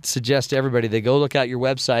 I suggest to everybody they go look out your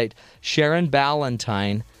website, Sharon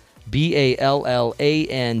Ballantine, Ballantine,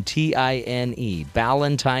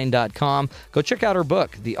 Ballantine.com. Go check out her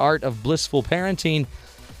book, The Art of Blissful Parenting.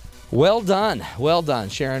 Well done. Well done,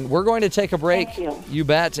 Sharon. We're going to take a break. Thank you. You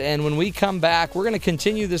bet. And when we come back, we're going to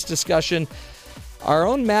continue this discussion. Our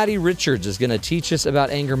own Maddie Richards is going to teach us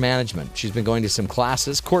about anger management. She's been going to some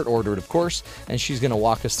classes, court-ordered, of course, and she's going to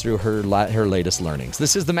walk us through her latest learnings.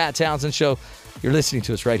 This is the Matt Townsend Show. You're listening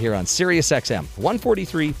to us right here on Sirius XM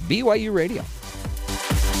 143 BYU Radio.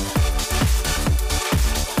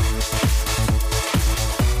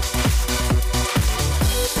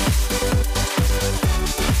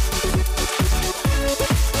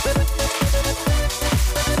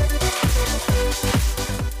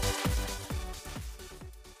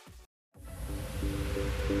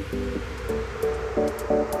 Good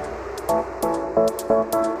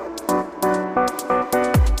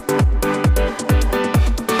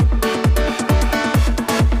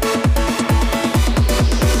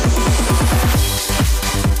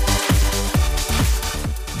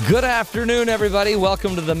afternoon, everybody.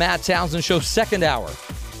 Welcome to the Matt Townsend Show, second hour.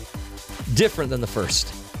 Different than the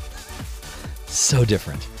first. So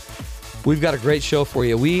different. We've got a great show for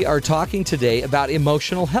you. We are talking today about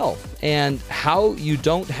emotional health and how you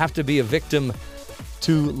don't have to be a victim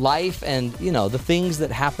to life and, the things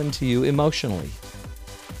that happen to you emotionally.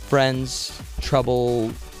 Friends,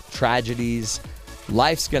 trouble, tragedies.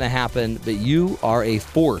 Life's going to happen, but you are a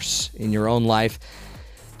force in your own life.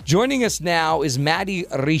 Joining us now is Maddie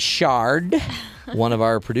Richard, one of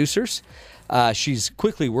our producers. She's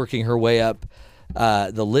quickly working her way up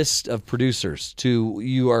the list of producers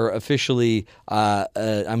you are officially,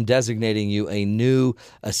 I'm designating you a new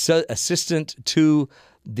assistant to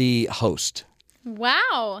the host.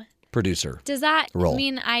 Wow. Producer. Does that role.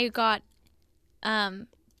 mean I got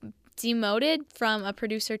demoted from a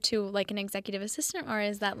producer to like an executive assistant, or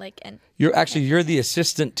is that like an... You're the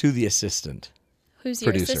assistant to the assistant. Who's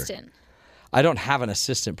your producer. assistant? I don't have an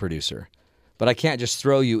assistant producer, but I can't just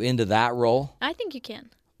throw you into that role. I think you can.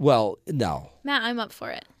 Well, no. Matt, I'm up for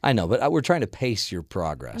it. I know, but we're trying to pace your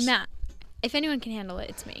progress. Matt, if anyone can handle it,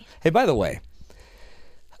 it's me. Hey, by the way,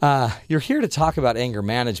 you're here to talk about anger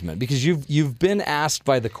management because you've been asked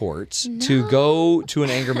by the courts to go to an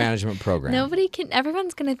anger management program.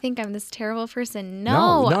 Everyone's going to think I'm this terrible person.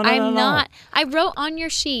 No, I'm not. I wrote on your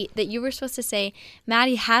sheet that you were supposed to say,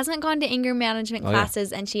 Maddie hasn't gone to anger management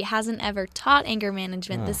classes and she hasn't ever taught anger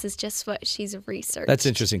management. This is just what she's researched. That's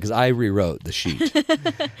interesting because I rewrote the sheet.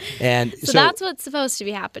 And so that's what's supposed to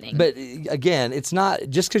be happening. But again, it's not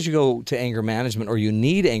just because you go to anger management or you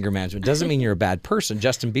need anger management doesn't mean you're a bad person.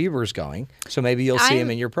 Justin Bieber's going, so maybe you'll see him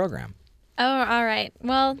in your program. Oh, all right.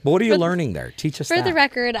 Well, but what are you learning there? Teach us for that. the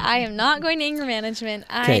record, I am not going to anger management.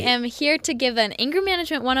 I am here to give an anger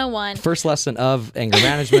management 101. First lesson of anger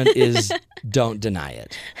management is don't deny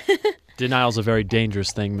it. Denial's a very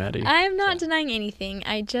dangerous thing, Maddie. I am not denying anything.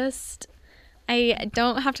 I don't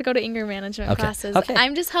have to go to anger management classes. Okay.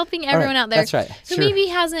 I'm just helping everyone out there That's right. who maybe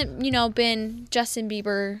hasn't, been Justin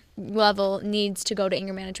Bieber level needs to go to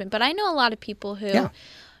anger management. But I know a lot of people who,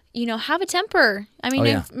 have a temper. I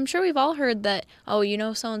mean, I'm sure we've all heard that,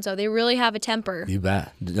 so-and-so, they really have a temper. You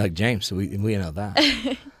bet. Like James, we know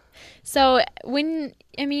that. So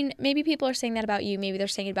maybe people are saying that about you. Maybe they're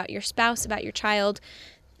saying it about your spouse, about your child.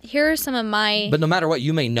 Here are some of my... But no matter what,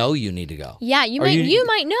 you may know you need to go. Yeah, you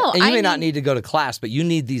might know. And you may not need to go to class, but you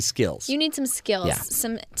need these skills. You need some skills,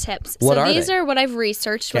 some tips. These are what I've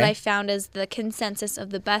researched, what I found is the consensus of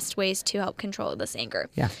the best ways to help control this anger.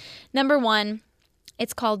 Yeah. Number one,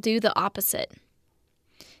 it's called do the opposite.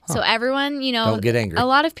 Huh. So everyone, don't get angry. A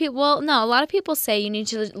lot of people say you need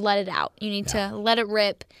to let it out. You need to let it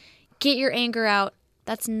rip, get your anger out.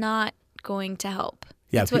 That's not going to help.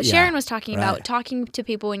 Yeah, that's what Sharon was talking about. Talking to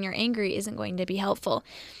people when you're angry isn't going to be helpful.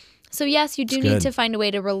 So yes, you do need to find a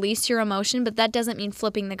way to release your emotion, but that doesn't mean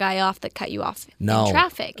flipping the guy off that cut you off in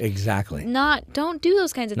traffic. Exactly. Don't do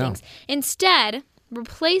those kinds of things. Instead,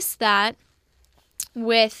 replace that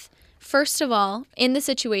with, first of all, in the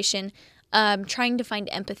situation, trying to find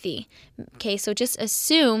empathy. Okay, so just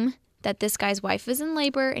assume that this guy's wife is in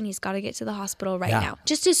labor and he's got to get to the hospital right now.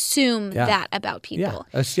 Just assume that about people.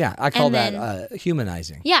 Yeah, I call that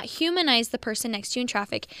humanizing. Yeah, humanize the person next to you in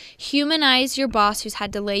traffic. Humanize your boss who's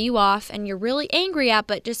had to lay you off and you're really angry at,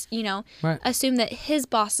 but just, assume that his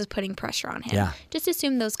boss is putting pressure on him. Yeah. Just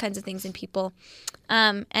assume those kinds of things in people.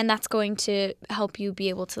 And that's going to help you be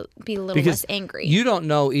able to be a little less angry. You don't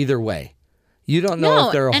know either way. You don't know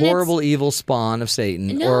if they're a horrible, evil spawn of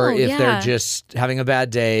Satan or if they're just having a bad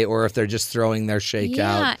day or if they're just throwing their shake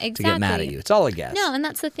out to get mad at you. It's all a guess. No, and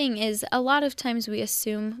that's the thing is a lot of times we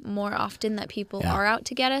assume more often that people are out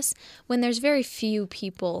to get us when there's very few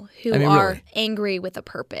people who are angry with a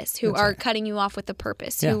purpose, who are cutting you off with a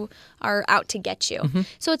purpose, who are out to get you. Mm-hmm.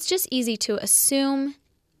 So it's just easy to assume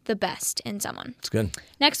the best in someone. It's good.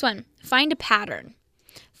 Next one, find a pattern.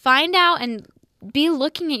 Find out and be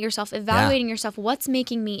looking at yourself, evaluating yourself. What's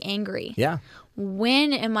making me angry? Yeah.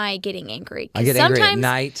 When am I getting angry? I get angry at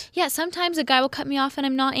night. Yeah, sometimes a guy will cut me off and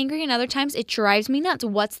I'm not angry, and other times it drives me nuts.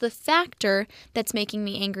 What's the factor that's making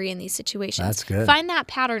me angry in these situations? That's good. Find that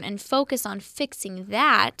pattern and focus on fixing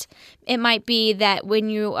that. It might be that when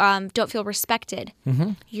you don't feel respected,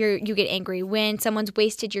 you get angry. When someone's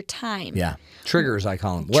wasted your time. Yeah. Triggers, I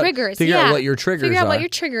call them. Triggers, Figure out what your triggers are. Figure out what your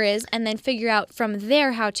trigger is and then figure out from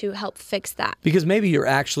there how to help fix that. Because maybe you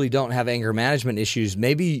actually don't have anger management issues.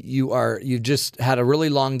 Maybe you just just had a really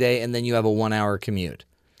long day and then you have a 1-hour commute.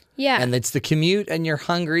 Yeah. And it's the commute and you're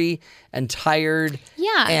hungry and tired.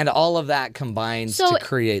 Yeah. And all of that combines to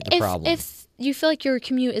create the problem. If you feel like your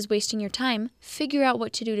commute is wasting your time, figure out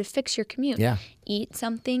what to do to fix your commute. Yeah. Eat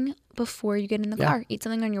something before you get in the car. Eat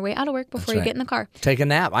something on your way out of work before you get in the car. Take a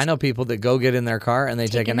nap. I know people that go get in their car and they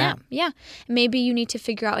take a nap. Yeah. Maybe you need to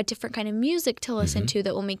figure out a different kind of music to listen to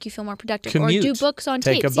that will make you feel more productive. Commute. Or do books on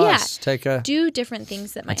Take tapes. a bus. Do different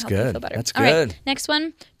things that might help you feel better. That's All good. right. Next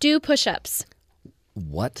one, do push-ups.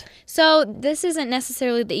 What? So this isn't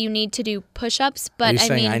necessarily that you need to do push-ups, but Are you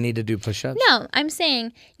saying I need to do push-ups? No, I'm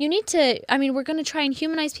saying you need to, we're going to try and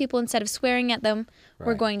humanize people instead of swearing at them. Right.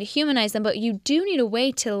 We're going to humanize them, but you do need a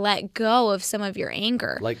way to let go of some of your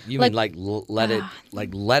anger. Let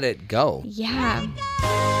it go. Yeah.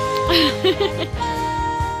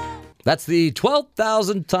 That's the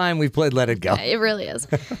 12,000th time we've played Let It Go. It really is.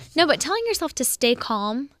 No, but telling yourself to stay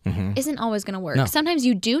calm isn't always going to work. No. Sometimes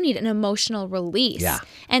you do need an emotional release. Yeah.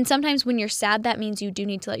 And sometimes when you're sad, that means you do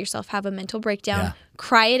need to let yourself have a mental breakdown,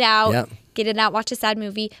 cry it out, get it out, watch a sad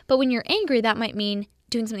movie. But when you're angry, that might mean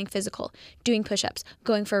doing something physical, doing push-ups,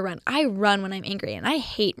 going for a run. I run when I'm angry, and I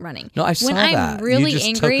hate running. No, I saw when that. I'm really you just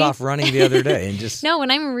angry, took off running the other day and just. No,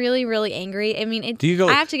 when I'm really, really angry,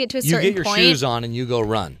 I have to get to a certain point. You get your shoes on and you go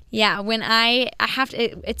run. Yeah, when I have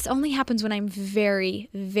to, it only happens when I'm very,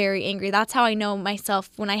 very angry. That's how I know myself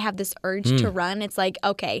when I have this urge to run. It's like,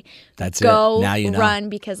 okay, go now you know. run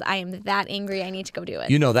because I am that angry. I need to go do it.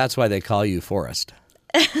 You know, that's why they call you Forrest.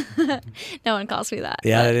 No one calls me that.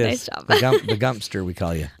 Yeah, it is. Nice job. The Gumpster, we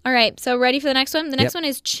call you. All right, so ready for the next one? The next one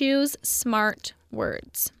is choose smart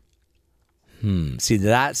words. See,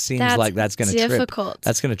 that seems like that's going to trip. Difficult.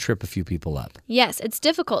 That's going to trip a few people up. Yes, it's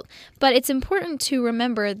difficult, but it's important to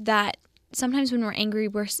remember that sometimes when we're angry,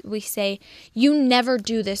 we say, you never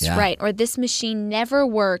do this right, or this machine never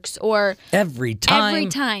works, or every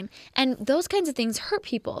time. And those kinds of things hurt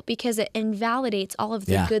people because it invalidates all of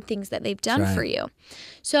the good things that they've done for you.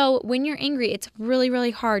 So when you're angry, it's really,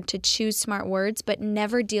 really hard to choose smart words, but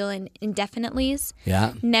never deal in indefinitelys.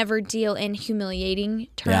 Yeah. Never deal in humiliating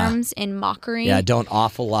terms, in mockery. Yeah, don't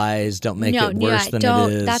awfulize. Don't make it worse than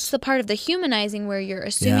it is. That's the part of the humanizing where you're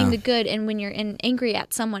assuming the good, and when you're angry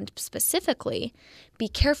at someone specifically, be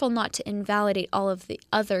careful not to invalidate all of the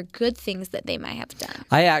other good things that they might have done.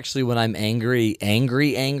 I actually, when I'm angry,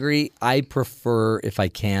 I prefer, if I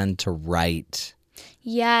can, to write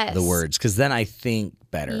the words, because then I think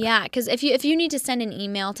better. Yeah, because if you need to send an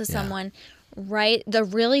email to someone, write the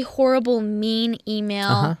really horrible, mean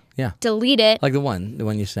email. Delete it. Like the one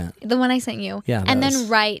you sent. The one I sent you. Yeah. And then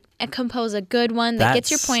write and compose a good one that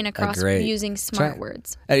gets your point across using smart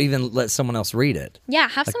words. And even let someone else read it. Yeah,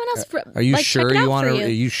 have someone else. Are you sure check it you out want for to? Are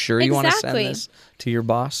you sure you want to send Exactly. this to your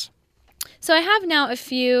boss? So I have now a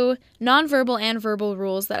few nonverbal and verbal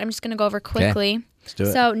rules that I'm just going to go over quickly. Okay. Let's do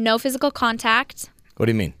it. So no physical contact. What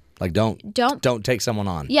do you mean? Like don't take someone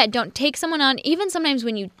on. Yeah, don't take someone on. Even sometimes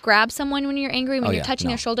when you grab someone when you're angry, when you're touching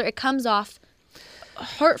their shoulder, it comes off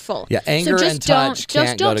hurtful. Yeah, anger so and touch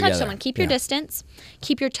can't go don't touch together. someone. Keep your distance.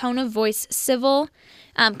 Keep your tone of voice civil.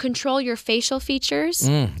 Control your facial features.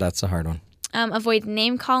 That's a hard one. Avoid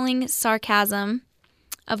name calling, sarcasm.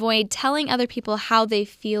 Avoid telling other people how they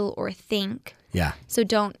feel or think. Yeah. So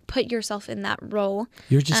don't put yourself in that role.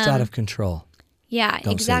 You're just out of control. Yeah,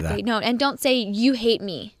 Don't exactly. say that. No, and don't say you hate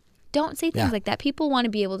me. Don't say things Yeah. like that. People want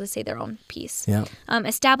to be able to say their own piece. Yeah.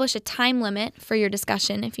 Establish a time limit for your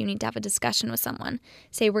discussion if you need to have a discussion with someone.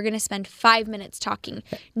 Say we're going to spend 5 minutes talking.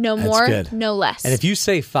 No That's more, good. no less. And if you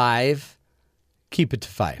say 5, keep it to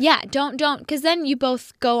 5. Yeah, don't, because then you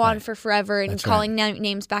both go on for forever and calling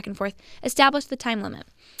names back and forth. Establish the time limit.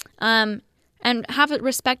 And have a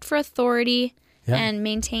respect for authority. Yeah. And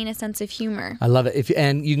maintain a sense of humor. I love it.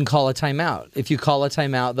 And you can call a timeout. If you call a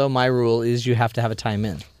timeout, though, my rule is you have to have a time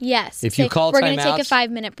in. Yes. If you call we're going to timeouts- take a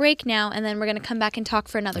 5-minute break now, and then we're going to come back and talk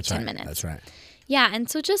for another 10 minutes. That's right. Yeah, and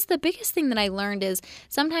so just the biggest thing that I learned is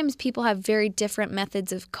sometimes people have very different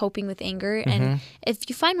methods of coping with anger, and if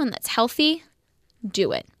you find one that's healthy,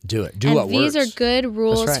 do it. Do it. And what works. these are good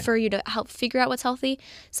rules right. for you to help figure out what's healthy.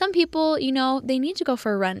 Some people, they need to go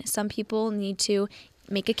for a run. Some people need to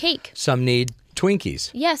make a cake. Some need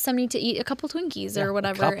Twinkies. Yes, some need to eat a couple Twinkies or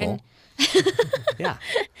whatever. A couple. Yeah.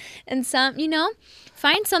 And some,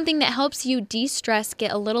 find something that helps you de-stress,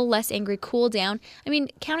 get a little less angry, cool down. I mean,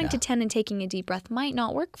 counting to 10 and taking a deep breath might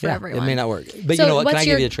not work for everyone. It may not work. But So you know what? Can what's I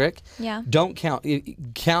give you a trick? Yeah. Don't count.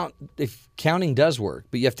 Count if counting does work,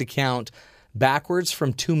 but you have to count backwards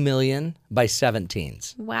from 2 million by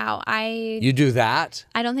 17s. Wow, You do that.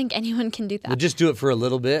 I don't think anyone can do that. Well, just do it for a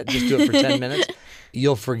little bit. Just do it for 10 minutes.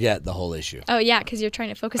 you'll forget the whole issue. Oh, yeah, because you're trying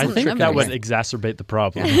to focus I on the think numbers. that would exacerbate the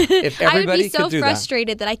problem. If I would everybody be so could do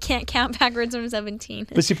frustrated that I can't count backwards from 17.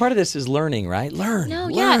 that. But see, part of this is learning, right? Learn.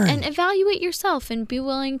 Yeah, and evaluate yourself and be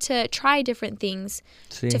willing to try different things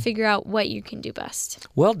to figure out what you can do best.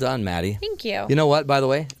 Well done, Maddie. Thank you. You know what, by the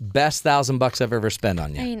way? Best $1,000 I've ever spent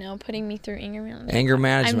on you. I know, putting me through anger management. Anger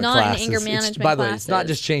management I'm not classes. in anger management by the way, classes. it's not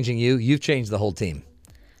just changing you. You've changed the whole team.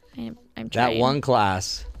 I'm trying. That one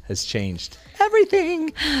class has changed everything.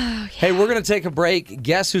 Hey, we're going to take a break.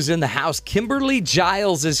 Guess who's in the house? Kimberly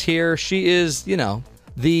Giles is here. She is,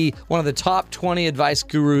 one of the top 20 advice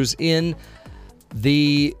gurus in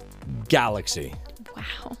the galaxy.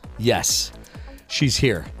 Wow. Yes, she's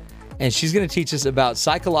here. And she's going to teach us about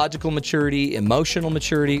psychological maturity, emotional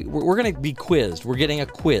maturity. We're going to be quizzed. We're getting a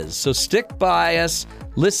quiz. So stick by us.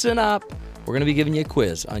 Listen up. We're going to be giving you a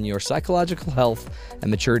quiz on your psychological health and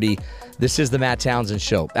maturity. This is the Matt Townsend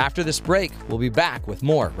Show. After this break, we'll be back with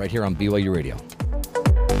more right here on BYU Radio.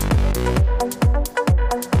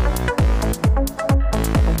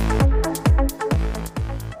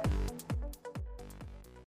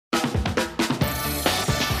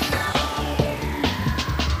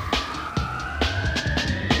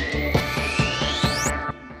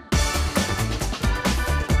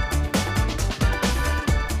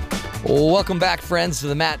 Welcome back, friends, to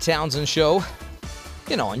the Matt Townsend Show.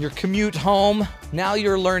 On your commute home, now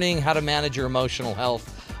you're learning how to manage your emotional health.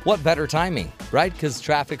 What better timing, right? Because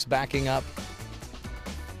traffic's backing up.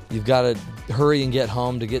 You've got to hurry and get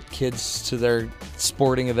home to get kids to their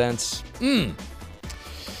sporting events. It's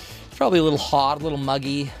probably a little hot, a little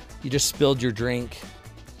muggy. You just spilled your drink.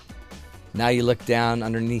 Now you look down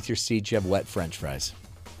underneath your seat, you have wet French fries.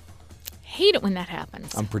 Hate it when that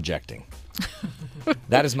happens. I'm projecting.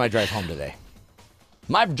 That is my drive home today.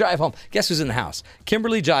 My drive home. Guess who's in the house?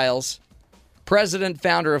 Kimberly Giles, president,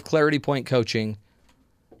 founder of Clarity Point Coaching.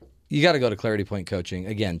 You got to go to Clarity Point Coaching.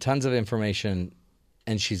 Again, tons of information,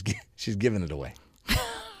 and she's giving it away.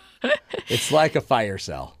 It's like a fire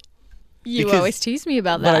sale. You always tease me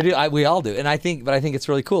about that. But I do. We all do. And I think it's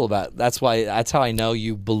really cool that's how I know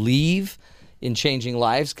you believe in changing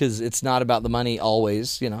lives, because it's not about the money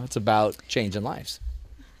always. It's about changing lives.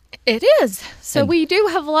 It is. So we do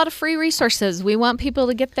have a lot of free resources. We want people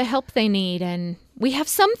to get the help they need, and we have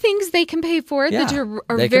some things they can pay for that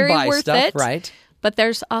are they very can buy worth stuff, it. Right. But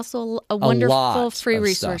there's also a wonderful lot free of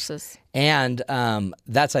resources. Stuff. And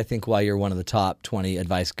that's, I think, why you're one of the top 20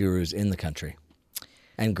 advice gurus in the country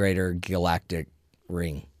and greater galactic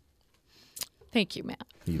ring. Thank you, Matt.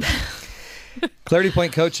 You bet. Clarity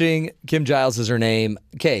Point Coaching, Kim Giles is her name.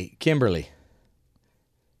 Okay, Kimberly,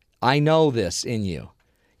 I know this in you.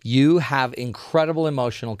 You have incredible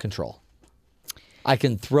emotional control. I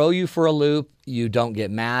can throw you for a loop. You don't get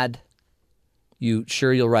mad.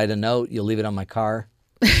 You'll write a note. You'll leave it on my car.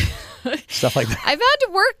 Stuff like that. I've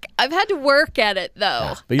had to work at it, though.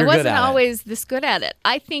 Yeah, but you're I wasn't good at always this good at it.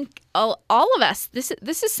 I think all of us, this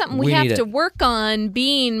is something we have to work on,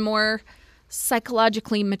 being more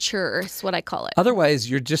psychologically mature is what I call it. Otherwise,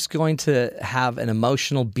 you're just going to have an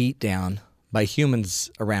emotional beatdown by humans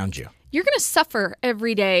around you. You're going to suffer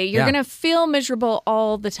every day. You're going to feel miserable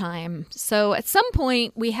all the time. So at some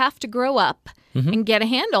point, we have to grow up and get a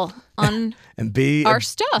handle on and be our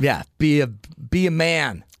stuff. Yeah, be a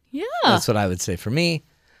man. Yeah. That's what I would say. For me,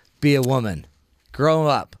 be a woman. Grow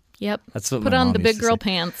up. Yep. That's what Put my on mom the used big to girl say.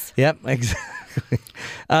 pants. Yep, exactly.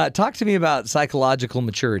 Talk to me about psychological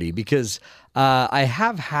maturity, because I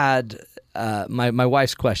have had my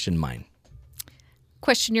wife's questioned mine.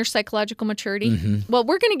 Question your psychological maturity? Well,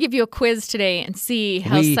 we're going to give you a quiz today and see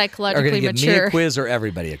how We psychologically are going to give mature. me a quiz or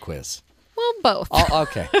everybody a quiz? Well, both. Oh,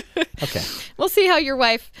 okay. Okay. We'll see how your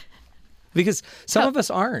wife. Because some of us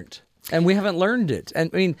aren't, and we haven't learned it. And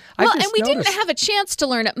I mean, Didn't have a chance to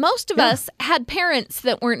learn it. Most of us had parents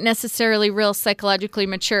that weren't necessarily real psychologically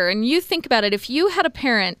mature. And you think about it, if you had a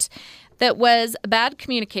parent that was a bad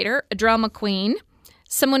communicator, a drama queen,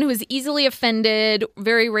 someone who was easily offended,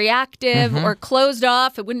 very reactive, or closed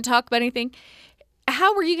off, and wouldn't talk about anything,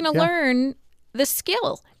 how were you going to learn the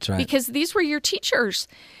skill? That's right. Because these were your teachers.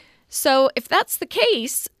 So if that's the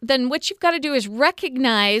case, then what you've got to do is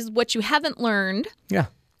recognize what you haven't learned. Yeah.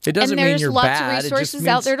 It doesn't mean you're lots bad. of resources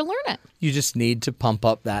out there to learn it. You just need to pump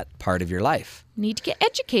up that part of your life. Need to get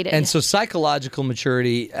educated. And so psychological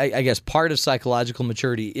maturity, I guess part of psychological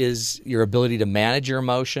maturity is your ability to manage your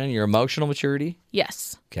emotion, your emotional maturity.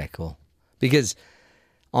 Yes. Okay, cool. Because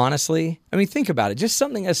honestly, I mean, think about it. Just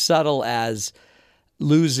something as subtle as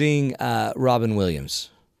losing Robin Williams.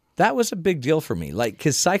 That was a big deal for me. Like,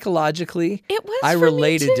 because psychologically, It was I for me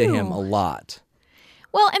related to too. him a lot.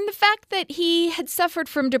 Well, and the fact that he had suffered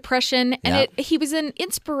from depression and he was an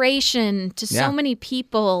inspiration to so many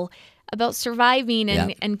people about surviving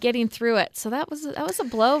and getting through it. So that was a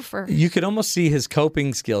blow for... You could almost see his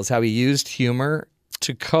coping skills, how he used humor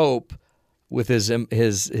to cope with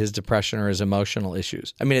his depression or his emotional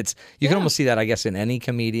issues. I mean, you can almost see that, I guess, in any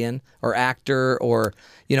comedian or actor or,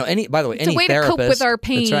 any, by the way, any therapist. It's a way to cope with our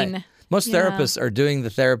pain. That's right. Most therapists are doing the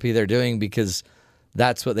therapy they're doing because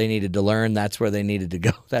that's what they needed to learn. That's where they needed to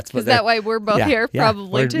go. Is that why we're both here?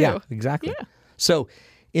 Probably, too. Yeah, exactly. Yeah. So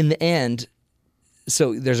in the end...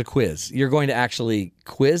 So there's a quiz. You're going to actually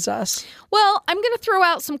quiz us? Well, I'm going to throw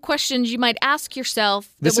out some questions you might ask yourself.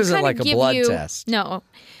 This isn't like a blood test. No.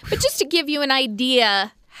 But just to give you an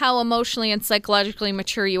idea how emotionally and psychologically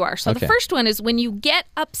mature you are. So the first one is, when you get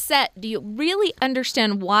upset, do you really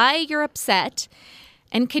understand why you're upset?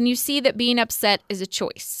 And can you see that being upset is a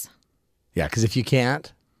choice? Yeah, because if you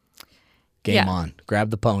can't, game on. Grab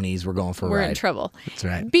the ponies. We're going for a ride. We're in trouble. That's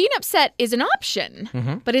right. Being upset is an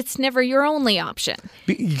option, but it's never your only option.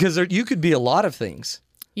 Because you could be a lot of things.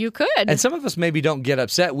 You could. And some of us maybe don't get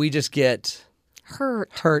upset. We just get...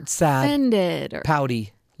 Hurt, sad. Offended. Or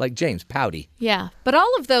pouty. Like James, pouty. Yeah. But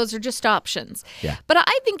all of those are just options. Yeah. But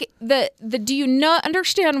I think the do you not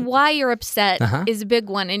understand why you're upset is a big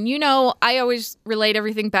one. And I always relate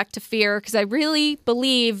everything back to fear, because I really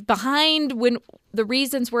believe behind when the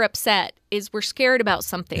reasons we're upset is we're scared about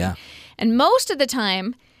something. Yeah. And most of the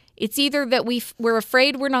time, it's either that we're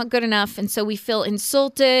afraid we're not good enough, and so we feel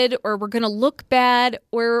insulted, or we're going to look bad,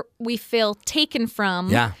 or we feel taken from.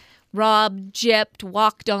 Yeah. Robbed, gypped,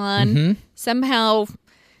 walked on, somehow,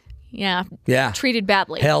 treated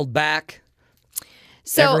badly. Held back.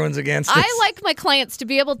 So everyone's against us. I like my clients to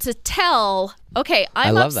be able to tell, okay,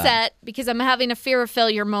 I'm upset because I'm having a fear of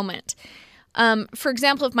failure moment. For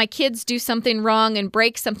example, if my kids do something wrong and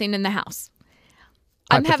break something in the house,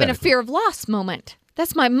 I'm having a fear of loss moment.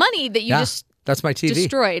 That's my money that you just that's my TV.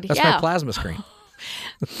 Destroyed. That's my plasma screen.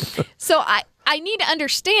 So I need to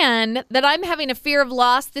understand that I'm having a fear of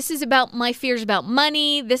loss. This is about my fears about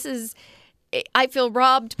money. I feel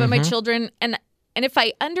robbed by my children. And if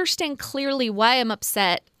I understand clearly why I'm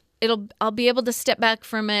upset, I'll be able to step back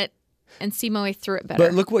from it and see my way through it better.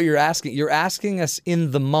 But look what you're asking. You're asking us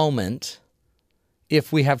in the moment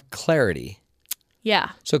if we have clarity.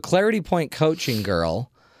 Yeah. So Clarity Point Coaching Girl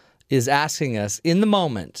is asking us in the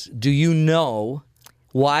moment, do you know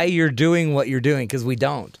why you're doing what you're doing? Because we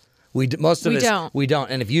don't. Most of us, we don't.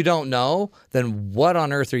 And if you don't know, then what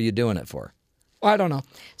on earth are you doing it for? I don't know.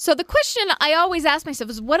 So the question I always ask myself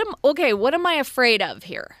is, what am I afraid of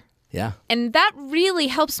here? Yeah. And that really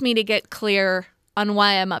helps me to get clear on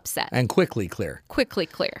why I'm upset. And quickly clear. Quickly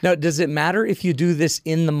clear. Now, does it matter if you do this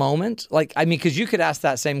in the moment? Because you could ask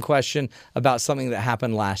that same question about something that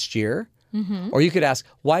happened last year. Or you could ask,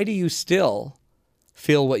 why do you still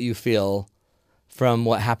feel what you feel from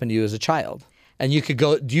what happened to you as a child? And you could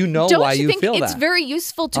go, do you know why you feel that? Don't you think it's very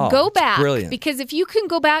useful to go back? Brilliant. Because if you can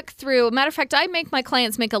go back through, matter of fact, I make my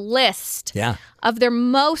clients make a list of their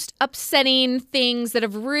most upsetting things that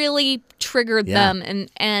have really triggered them.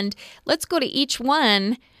 And let's go to each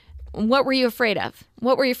one. What were you afraid of?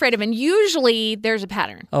 What were you afraid of? And usually there's a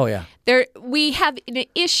pattern. Oh, yeah. We have an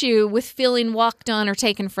issue with feeling walked on or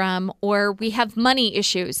taken from, or we have money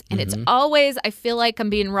issues. And it's always, I feel like I'm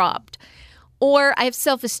being robbed. Or I have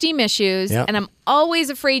self-esteem issues, and I'm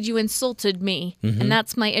always afraid you insulted me, and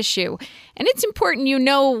that's my issue. And it's important you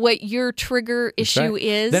know what your trigger issue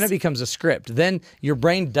is. Then it becomes a script. Then your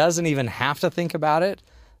brain doesn't even have to think about it.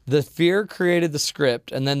 The fear created the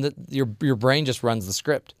script, and then your brain just runs the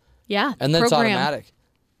script. Yeah, and then it's automatic.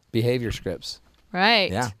 Behavior scripts.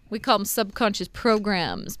 Right. Yeah. We call them subconscious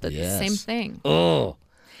programs, but the same thing. Oh.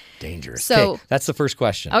 Dangerous. So that's the first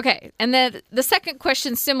question. Okay. And then the second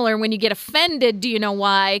question, similar. When you get offended, do you know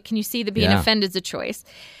why? Can you see that being offended is a choice?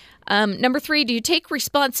 Number 3, do you take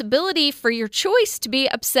responsibility for your choice to be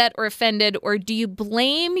upset or offended, or do you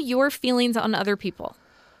blame your feelings on other people?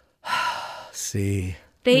 See.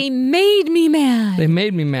 They made me mad. They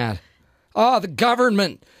made me mad. Oh, the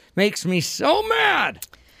government makes me so mad.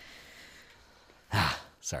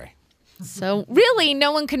 Sorry. So really,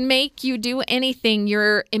 no one can make you do anything.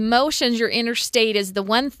 Your emotions, your inner state is the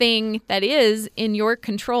one thing that is in your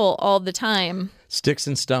control all the time. Sticks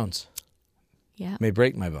and stones may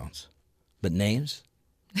break my bones, but names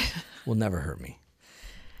will never hurt me.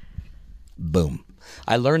 Boom.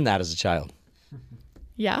 I learned that as a child.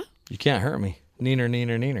 Yeah? You can't hurt me. Neener,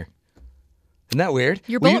 neener, neener. Isn't that weird?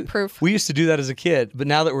 You're bulletproof. We used to do that as a kid, but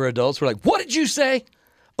now that we're adults, we're like, what did you say?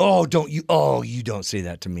 Oh, you don't say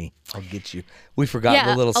that to me. I'll get you. We forgot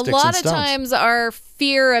the little sticks and stones. A lot of times our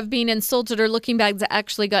fear of being insulted or looking back has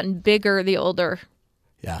actually gotten bigger the older.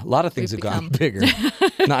 Yeah, a lot of things have gotten bigger.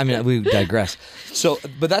 No, I mean, we digress. So,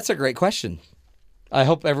 but that's a great question. I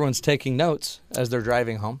hope everyone's taking notes as they're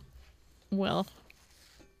driving home. Well,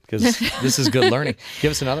 because this is good learning.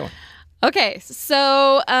 Give us another one. Okay,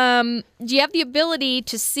 so do you have the ability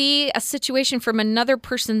to see a situation from another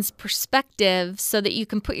person's perspective so that you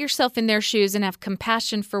can put yourself in their shoes and have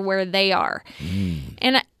compassion for where they are?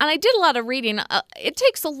 And I did a lot of reading. It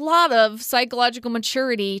takes a lot of psychological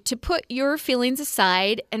maturity to put your feelings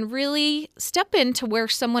aside and really step into where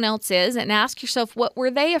someone else is and ask yourself, what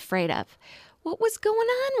were they afraid of? What was going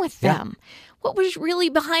on with them? What was really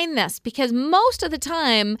behind this? Because most of the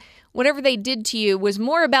time, whatever they did to you was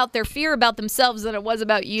more about their fear about themselves than it was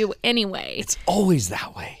about you anyway. It's always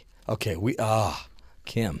that way. Okay,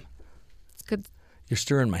 Kim. It's good. You're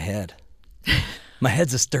stirring my head. My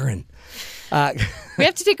head's a-stirring. We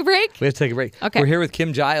have to take a break? We have to take a break. Okay. We're here with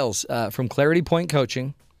Kim Giles from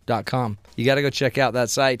claritypointcoaching.com. You got to go check out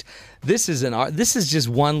that site. This is just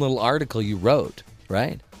one little article you wrote,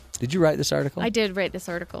 right? Did you write this article? I did write this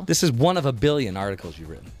article. This is one of a billion articles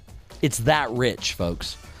you've written. It's that rich,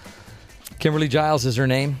 folks. Kimberly Giles is her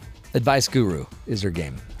name. Advice Guru is her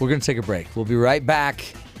game. We're going to take a break. We'll be right back.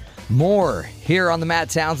 More here on the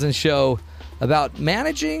Matt Townsend Show about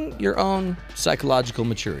managing your own psychological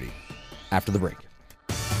maturity after the break.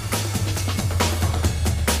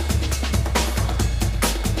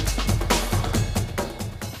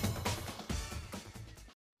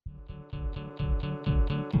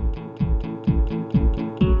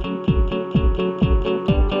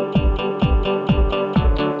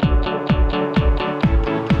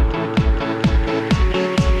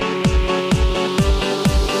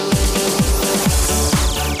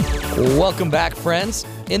 Welcome back, friends.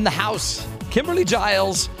 In the house, Kimberly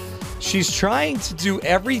Giles. She's trying to do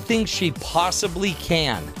everything she possibly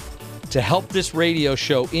can to help this radio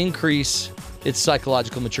show increase its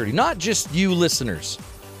psychological maturity. Not just you listeners.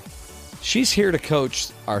 She's here to coach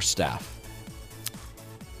our staff.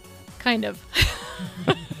 Kind of.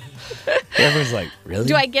 Everyone's like, really?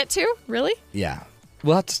 Do I get to? Really? Yeah.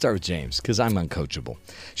 We'll have to start with James because I'm uncoachable.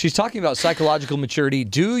 She's talking about psychological maturity.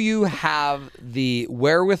 Do you have the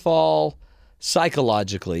wherewithal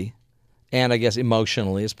psychologically, and I guess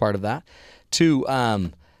emotionally as part of that, to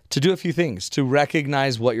do a few things, to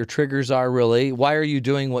recognize what your triggers are really? Why are you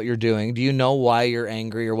doing what you're doing? Do you know why you're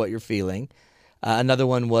angry or what you're feeling? Another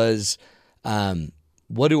one was,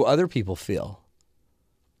 what do other people feel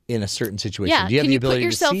in a certain situation? Yeah, do you have can the you ability put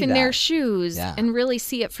yourself to see in that? their shoes and really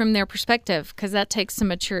see it from their perspective? Because that takes some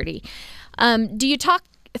maturity. Do you talk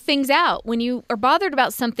things out when you are bothered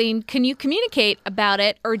about something? Can you communicate about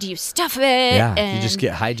it, or do you stuff it? Yeah, you just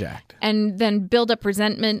get hijacked and then build up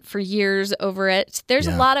resentment for years over it. There's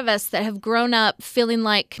a lot of us that have grown up feeling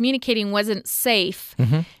like communicating wasn't safe,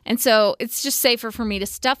 and so it's just safer for me to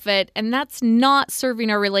stuff it, and that's not serving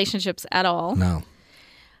our relationships at all. No.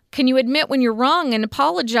 Can you admit when you're wrong and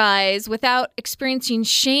apologize without experiencing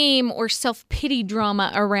shame or self-pity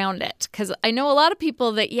drama around it? Because I know a lot of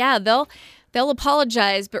people that, they'll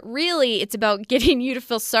apologize, but really it's about getting you to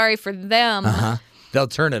feel sorry for them. They'll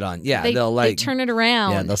turn it on. Yeah, they turn it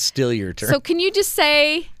around. Yeah, they'll steal your turn. So can you just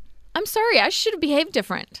say, I'm sorry, I should have behaved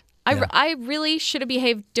different. I really should have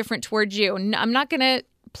behaved different towards you. I'm not going to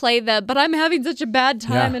play but I'm having such a bad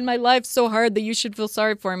time in my life so hard that you should feel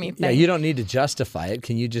sorry for me. Yeah, you don't need to justify it.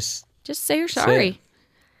 Can you just say you're sorry?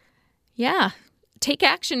 Yeah. Take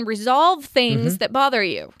action. Resolve things that bother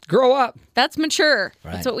you. Grow up. That's mature.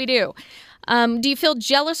 Right. That's what we do. Do you feel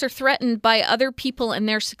jealous or threatened by other people and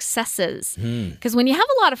their successes? Because when you have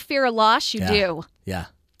a lot of fear of loss, you do. Yeah.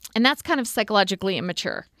 And that's kind of psychologically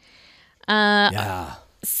immature. Yeah.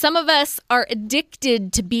 Some of us are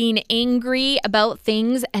addicted to being angry about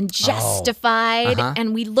things and justified,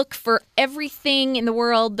 and we look for everything in the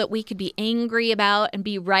world that we could be angry about and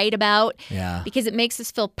be right about because it makes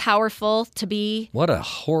us feel powerful to be What a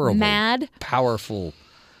horrible, mad. Powerful.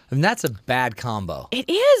 I mean, that's a bad combo. It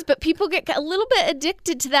is, but people get a little bit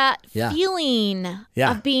addicted to that feeling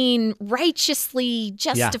of being righteously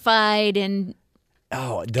justified and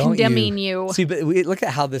condemning you. See, but look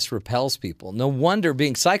at how this repels people. No wonder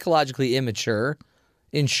being psychologically immature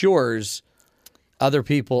ensures other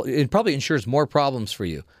people, it probably ensures more problems for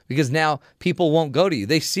you because now people won't go to you.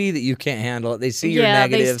 They see that you can't handle it. They see you're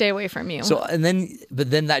negative. They stay away from you. So, but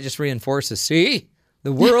then that just reinforces, see,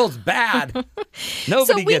 the world's bad. Nobody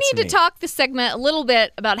So we gets need me. to talk this segment a little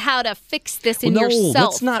bit about how to fix this in yourself.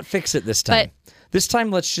 Let's not fix it this time. This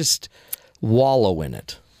time, let's just wallow in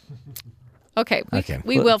it. Okay. Okay.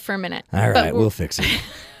 We will for a minute. All right, we'll fix it.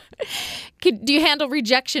 Do you handle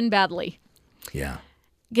rejection badly? Yeah.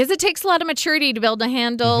 Because it takes a lot of maturity to be able to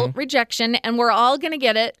handle rejection, and we're all going to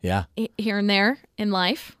get it Yeah. here and there in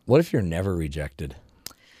life. What if you're never rejected?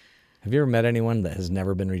 Have you ever met anyone that has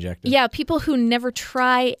never been rejected? Yeah, people who never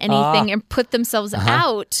try anything and put themselves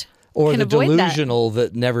out Or can the avoid delusional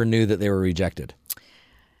that never knew that they were rejected.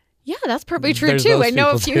 Yeah, that's probably true There's too. those I know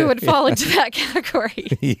a people, few too. who would fall into that category.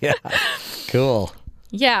 Yeah. Cool.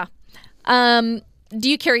 Yeah. Do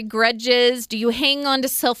you carry grudges? Do you hang on to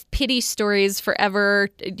self-pity stories forever?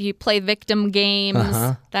 Do you play victim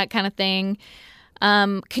games? That kind of thing.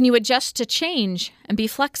 Can you adjust to change and be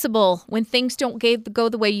flexible when things don't go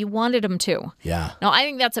the way you wanted them to? Yeah. Now, I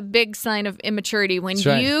think that's a big sign of immaturity. When That's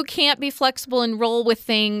right. you can't be flexible and roll with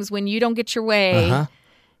things, when you don't get your way,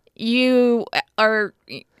 you are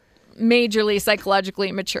majorly psychologically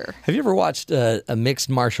immature. Have you ever watched a mixed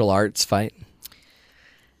martial arts fight?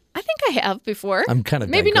 I think I have before. I'm kind of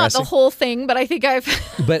maybe not the digressing. whole thing, but I think I've.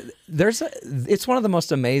 But it's one of the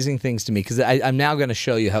most amazing things to me because I'm now going to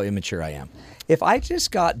show you how immature I am. If I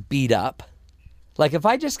just got beat up, like if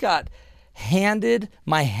I just got handed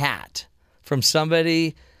my hat from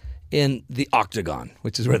somebody in the octagon,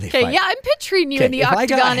 which is where they fight. Yeah, I'm picturing you in the if I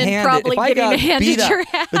got octagon and handed- probably if I getting got handed beat up- your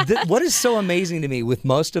hat. But what is so amazing to me with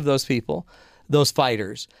most of those people, those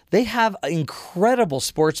fighters, they have incredible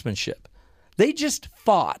sportsmanship. They just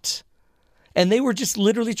fought, and they were just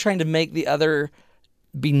literally trying to make the other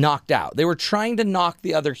be knocked out. They were trying to knock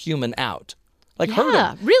the other human out, like hurt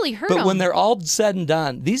Yeah, him. really hurt But him. when they're all said and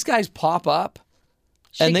done, these guys pop up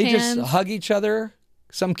and they Shake just hands. hug each other,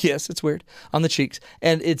 some kiss, it's weird, on the cheeks.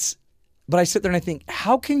 But I sit there and I think,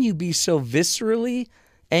 how can you be so viscerally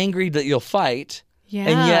angry that you'll fight, Yeah.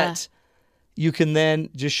 and yet you can then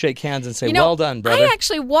just shake hands and say, You know, well done, brother. I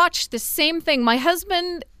actually watched the same thing. My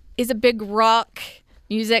husband is a big rock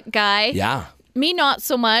music guy. Yeah. Me, not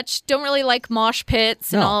so much. Don't really like mosh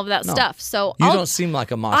pits and No, all of that no. stuff. So You I'll- don't seem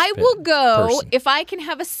like a mosh I pit will go person. if I can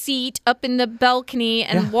have a seat up in the balcony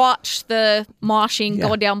and Yeah. watch the moshing Yeah.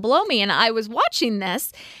 go down below me. And I was watching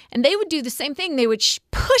this, and they would do the same thing. They would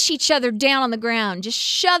push each other down on the ground, just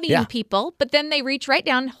shoving Yeah. people. But then they reach right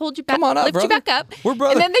down, hold you back, Come on up, lift you brother. back up, We're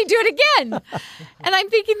brothers. and then they do it again. And I'm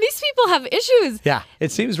thinking, these people have issues. Yeah,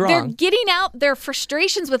 it seems They're wrong. getting out their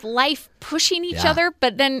frustrations with life, pushing each Yeah. other,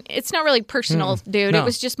 but then it's not really personal, dude. no. It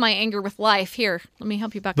was just my anger with life. Here, let me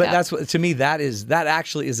help you back But up. that's what, to me, that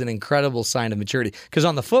actually is an incredible sign of maturity. Because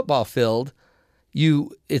on the football field,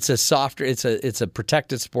 it's a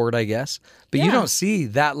protected sport, I guess. But you Yeah. don't see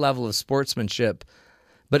that level of sportsmanship.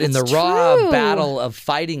 But in the That's raw true. battle of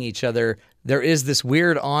fighting each other, there is this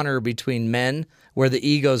weird honor between men where the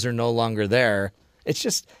egos are no longer there. It's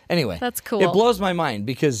just, anyway. That's cool. It blows my mind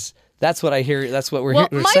because that's what I hear. That's what we're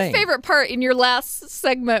my saying. favorite part in your last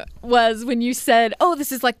segment was when you said, "Oh,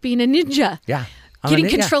 this is like being a ninja." Yeah. I'm a Getting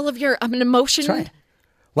ninja. control of I'm an emotion. That's right.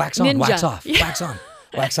 Wax on, Ninja. wax off, Yeah. wax on,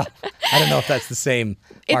 wax off. I don't know if that's the same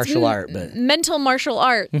It's martial art, but mental martial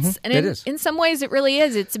arts. And it is. in some ways, it really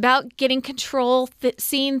is. It's about getting control,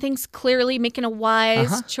 seeing things clearly, making a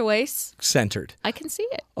wise choice. centered. I can see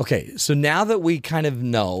it. Okay, so now that we kind of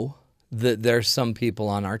know that there's some people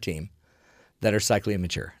on our team that are psychologically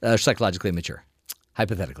immature,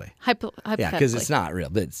 hypothetically. Hypothetically. Yeah, because it's not real,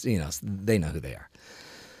 but it's, they know who they are.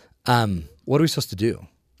 What are we supposed to do?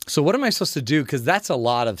 So what am I supposed to do? Because that's a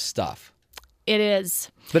lot of stuff. It is.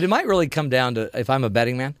 But it might really come down to, if I'm a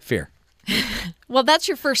betting man, fear. Well, that's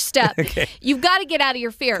your first step. You've got to get out of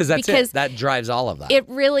your fear Because that's it. That drives all of that. It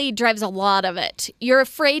really drives a lot of it. You're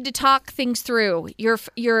afraid to talk things through.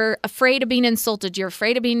 You're afraid of being insulted. You're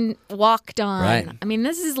afraid of being walked on. Right. I mean,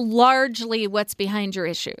 this is largely what's behind your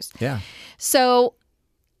issues. Yeah. So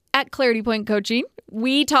at Clarity Point Coaching,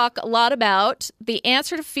 we talk a lot about the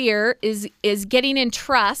answer to fear is getting in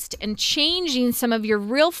trust and changing some of your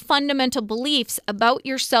real fundamental beliefs about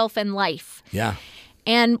yourself and life. Yeah.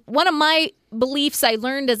 And one of my beliefs I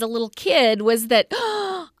learned as a little kid was that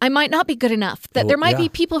I might not be good enough, that there might be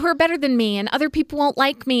people who are better than me and other people won't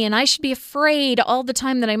like me, and I should be afraid all the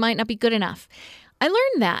time that I might not be good enough. I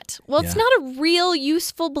learned that. Well, it's not a real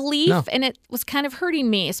useful belief, and it was kind of hurting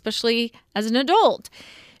me, especially as an adult,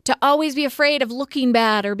 to always be afraid of looking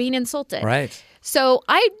bad or being insulted. Right. So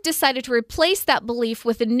I decided to replace that belief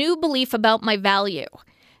with a new belief about my value.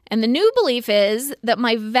 And the new belief is that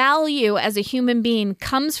my value as a human being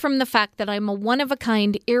comes from the fact that I'm a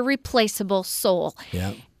one-of-a-kind, irreplaceable soul.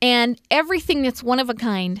 Yeah. And everything that's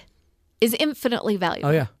one-of-a-kind is infinitely valuable.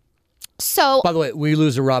 Oh, yeah. So, By the way, we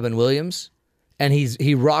lose a Robin Williams, And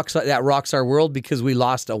he rocks our world because we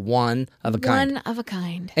lost a one of a kind. One of a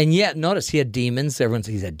kind. And yet, notice he had demons. Everyone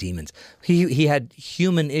says he's had demons. He had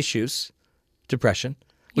human issues, depression,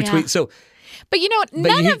 which Yeah. But you know what?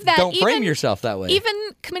 None of that. Don't frame yourself that way. Even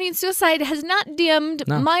committing suicide has not dimmed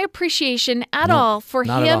No. my appreciation at all for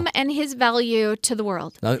not at him all. and his value to the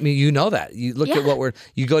world. I mean, you know that. You look at Yeah.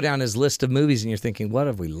 you go down his list of movies and you're thinking, what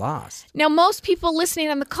have we lost? Now, most people listening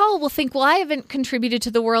on the call will think, well, I haven't contributed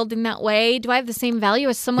to the world in that way. Do I have the same value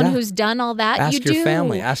as someone Yeah. who's done all that? Ask You your do.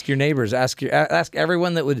 family, ask your neighbors, ask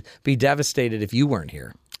everyone that would be devastated if you weren't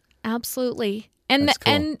here. Absolutely. And That's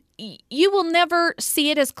cool. and you will never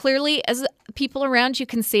see it as clearly as people around you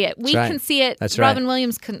can see it. We right. can see it. That's right. Robin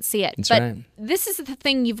Williams couldn't see it. That's but right. this is the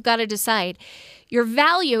thing you've got to decide. Your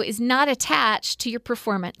value is not attached to your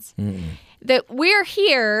performance. That we're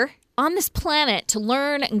here on this planet to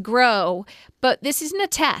learn and grow, but this isn't a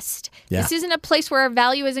test. Yeah. This isn't a place where our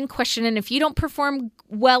value is in question. And if you don't perform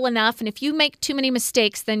well enough and if you make too many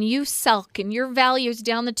mistakes, then you sulk and your value's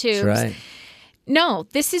down the tubes. That's right. No,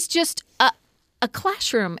 this is just a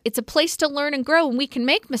classroom. It's a place to learn and grow, and we can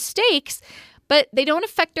make mistakes, but they don't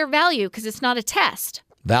affect our value because it's not a test.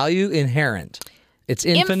 Value inherent. It's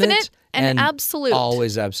infinite and absolute.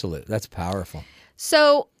 Always absolute. That's powerful.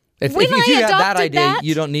 So If when you I had that adopted idea, that,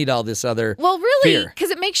 you don't need all this other well, really, fear. because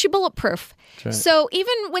it makes you bulletproof. right. So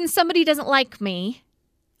even when somebody doesn't like me,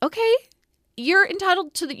 okay, you're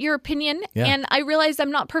entitled to your opinion, Yeah. and I realize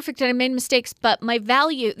I'm not perfect and I made mistakes, but my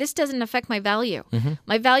value, this doesn't affect my value. Mm-hmm.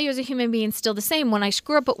 My value as a human being is still the same. When I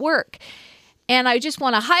screw up at work and I just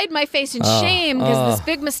want to hide my face in shame because this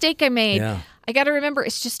big mistake I made, Yeah. I got to remember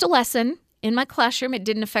it's just a lesson in my classroom. It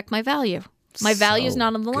didn't affect my value. My value is So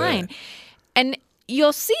not on the good. line. And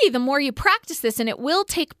you'll see the more you practice this, and it will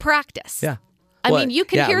take practice. Yeah. I Well, mean, you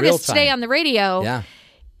can yeah, hear real this today time. on the radio. Yeah.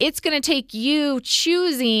 It's going to take you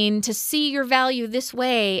choosing to see your value this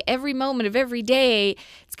way every moment of every day.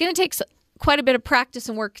 It's going to take quite a bit of practice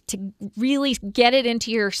and work to really get it into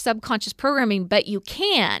your subconscious programming, but you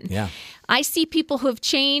can. Yeah. I see people who have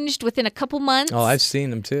changed within a couple months. Oh, I've seen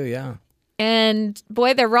them too. Yeah. And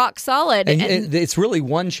boy, they're rock solid. And And it's really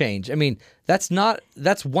one change. I mean, that's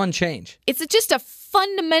one change. it's just a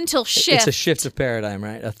fundamental shift. It's a shift of paradigm,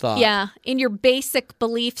 right? A thought. Yeah, in your basic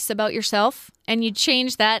beliefs about yourself. And you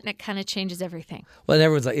change that, and it kind of changes everything. Well, and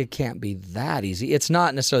everyone's like, it can't be that easy. It's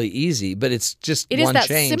not necessarily easy, but it's just It is one that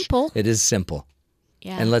change. simple. It is simple.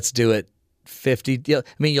 Yeah. And let's do it 50. I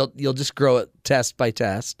mean, you'll just grow it test by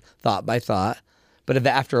test, thought by thought. But if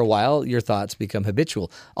after a while, your thoughts become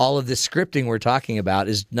habitual. All of this scripting we're talking about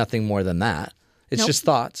is nothing more than that. It's Nope. just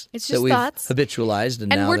thoughts It's that just we've thoughts. habitualized.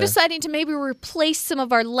 And And now we're they're- deciding to maybe replace some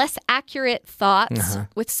of our less accurate thoughts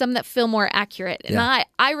with some that feel more accurate. And Yeah.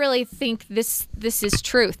 I really think this is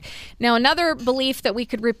truth. Now, another belief that we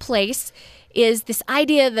could replace is this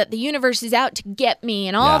idea that the universe is out to get me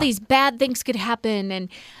and all Yeah. these bad things could happen and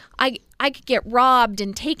I could get robbed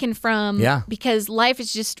and taken from Yeah. because life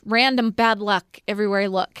is just random bad luck everywhere I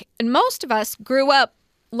look. And most of us grew up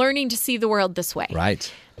learning to see the world this way.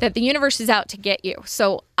 Right. That the universe is out to get you.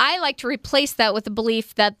 So I like to replace that with the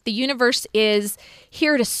belief that the universe is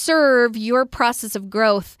here to serve your process of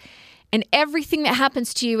growth, and everything that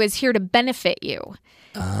happens to you is here to benefit you.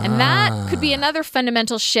 And that could be another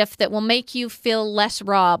fundamental shift that will make you feel less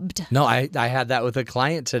robbed. No, I had that with a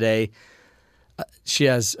client today. She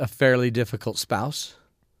has a fairly difficult spouse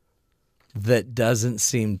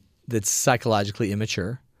that's psychologically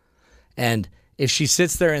immature. And if she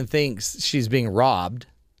sits there and thinks she's being robbed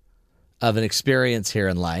of an experience here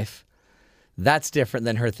in life, that's different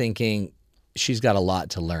than her thinking she's got a lot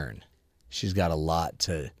to learn. She's got a lot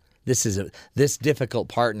to. This difficult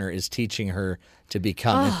partner is teaching her to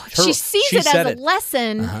become. If she sees it as a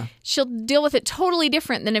lesson, she'll deal with it totally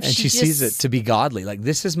different than if and she just sees it to be godly. Like,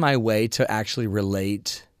 this is my way to actually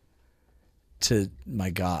relate to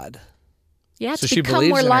my God. Yeah, So to she become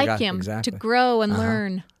believes more in her like God. him, Exactly. to grow and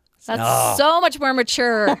learn. That's so much more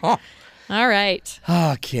mature. All right.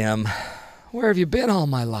 Oh, Kim, where have you been all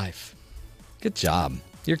my life? Good job.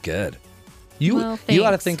 You're good. You Well, you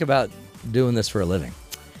ought to thanks. think about doing this for a living.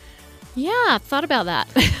 Yeah, I've thought about that.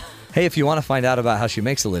 Hey, if you want to find out about how she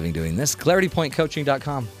makes a living doing this,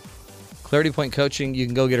 claritypointcoaching.com. Clarity Point Coaching, you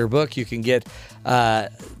can go get her book. You can get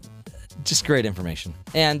just great information.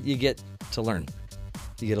 And you get to learn.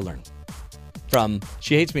 You get to learn.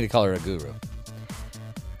 She hates me to call her a guru.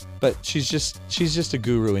 But she's just a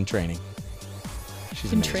guru in training.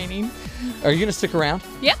 She's In amazing. training. Are you going to stick around?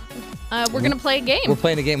 Yeah. We're going to play a game. We're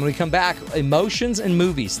playing a game. When we come back, emotions and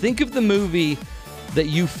movies. Think of the movie that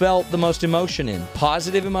you felt the most emotion in.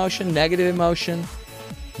 Positive emotion, negative emotion,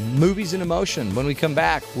 movies and emotion. When we come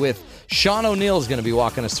back with Sean O'Neill is going to be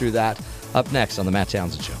walking us through that up next on The Matt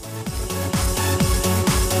Townsend Show.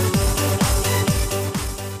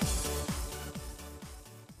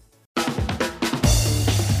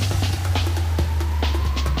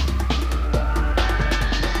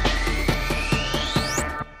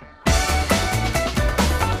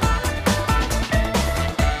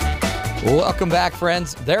 Welcome back,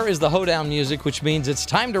 friends. There is the hoedown music, which means it's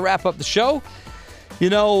time to wrap up the show.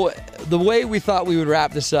 You know, the way we thought we would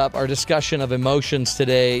wrap this up, our discussion of emotions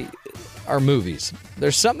today, are movies.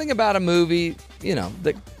 There's something about a movie, you know,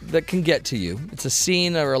 that can get to you. It's a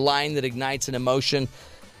scene or a line that ignites an emotion,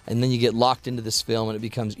 and then you get locked into this film, and it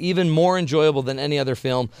becomes even more enjoyable than any other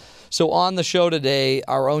film. So on the show today,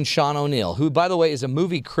 our own Sean O'Neill, who, by the way, is a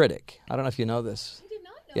movie critic. I don't know if you know this.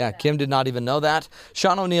 Yeah, Kim did not even know that.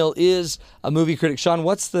 Sean O'Neill is a movie critic. Sean,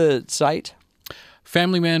 what's the site?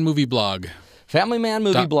 Family Man Movie Blog. Family Man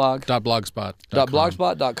Movie Blog. .blogspot.com.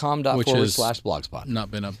 .blogspot.com/blogspot. Not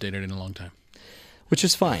been updated in a long time. Which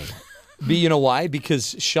is fine. You know why?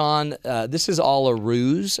 Because Sean, this is all a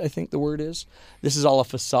ruse, I think the word is. This is all a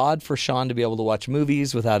facade for Sean to be able to watch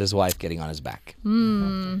movies without his wife getting on his back.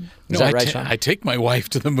 No, Is that right, Sean? I take my wife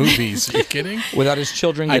to the movies. Are you kidding? Without his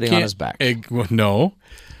children getting on his back. No.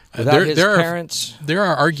 Without his parents. There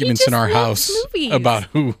are arguments in our loves house movies. about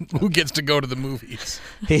who gets to go to the movies.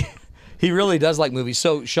 He really does like movies.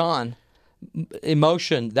 So, Sean,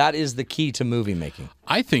 emotion, that is the key to movie making.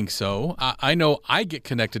 I think so. I know I get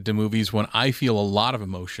connected to movies when I feel a lot of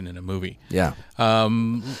emotion in a movie. Yeah.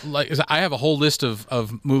 Like I have a whole list of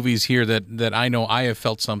movies here that I know I have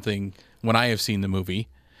felt something when I have seen the movie.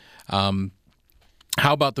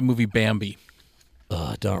 How about the movie Bambi?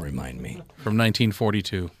 Don't remind me. From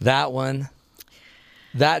 1942. That one,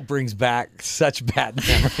 that brings back such bad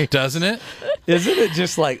memories. Doesn't it? Isn't it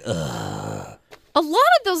just like, A lot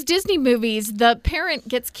of those Disney movies, the parent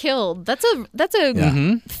gets killed. That's a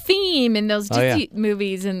theme in those Disney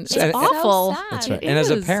movies, and it's and- awful. So sad. That's right. It And as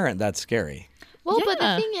a is. parent, that's scary. Well, but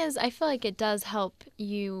Yeah. the thing is, I feel like it does help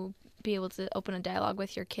you be able to open a dialogue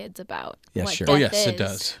with your kids about Yeah, what sure. Oh, death yes, it is.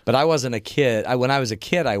 does. But I wasn't a kid. When I was a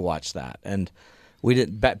kid, I watched that. And we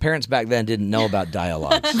didn't. Parents back then didn't know about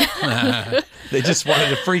dialogues. They just wanted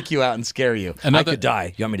to freak you out and scare you. I could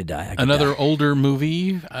die. You want me to die? I could Another die. older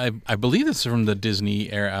movie, I believe it's from the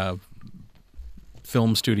Disney era,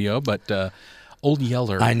 film studio, but Old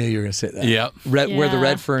Yeller. I knew you were going to say that. Yep. Where the Yeah.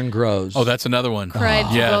 red fern grows. Oh, that's another one. Cried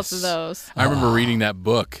to Yes. both of those. I remember reading that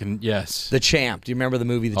book, and yes. The Champ. Do you remember the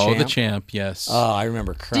movie The Champ? The Champ, yes. Oh, I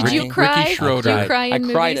remember crying. Did you cry? Schroeder. Did you cry in I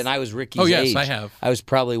cried, movies? and I was Ricky's Oh, yes, age. I have. I was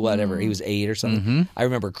probably whatever. He was 8 or something. I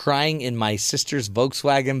remember crying in my sister's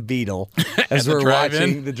Volkswagen Beetle as we were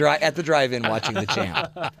drive-in? watching at the drive-in watching The Champ.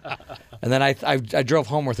 And then I drove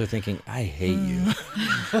home with her thinking, I hate you.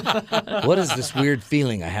 What is this weird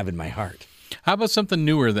feeling I have in my heart? How about something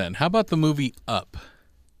newer then? How about the movie Up?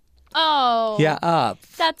 Oh, Yeah, Up.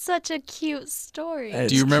 That's such a cute story.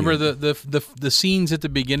 Do you remember the scenes at the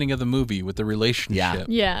beginning of the movie with the relationship?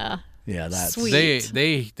 Yeah. Yeah, that's Sweet.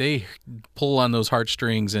 They pull on those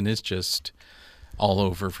heartstrings, and it's just all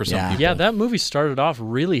over for some Yeah. people. Yeah, that movie started off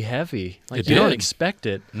really heavy. Like It you don't did. expect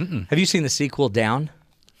it. Have you seen the sequel Down?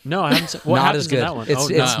 No, I haven't. Seen, what not happens as good. in that one? It's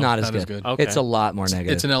no, not as not as good. good. Okay. It's a lot more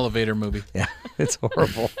negative. It's an elevator movie. Yeah, it's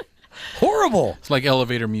horrible. Horrible. It's like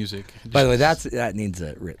elevator music. By the way, that needs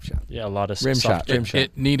a rip shot. Yeah, a lot of Rim soft shot. Rim shot.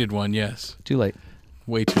 It needed one, yes. Too late.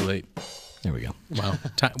 Way too late. There we go. Wow.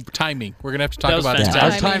 Timing. We're going to have to That talk was about fantastic. Our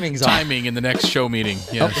timing. timing's off. Timing in the next show meeting.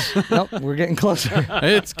 Yes. Nope, we're getting closer.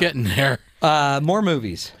 It's getting there. More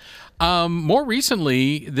movies. More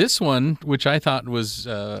recently, this one, which I thought was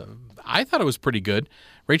pretty good.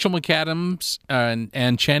 Rachel McAdams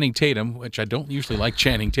and Channing Tatum, which I don't usually like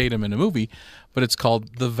Channing Tatum in a movie, but it's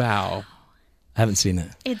called The Vow. I haven't seen it.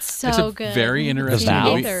 It's so It's a good. very interesting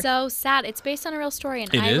Vow? movie. It's so sad. It's based on a real story,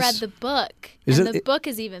 and It I is? read the book. Is and it- the book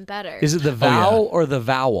is even better. Is it the vow or the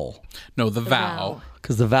vowel? No, The Vow. Vow.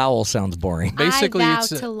 Because the vowel sounds boring. Basically, I vow it's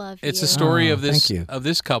to love it's you. a story Oh, of this thank you. of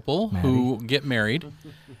this couple who get married,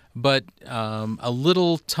 but a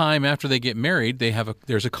little time after they get married,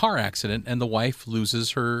 there's a car accident, and the wife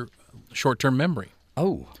loses her short-term memory.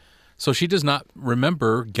 Oh. So she does not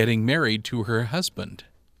remember getting married to her husband.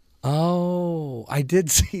 Oh, I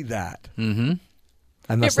did see that. Mm-hmm.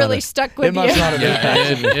 It really stuck with It must you. not have been Yeah, bad.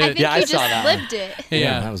 I think Yeah, I you saw just that one. lived it.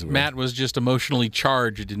 Yeah, that was weird. Matt was just emotionally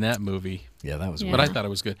charged in that movie. Yeah, that was Yeah. weird. But I thought it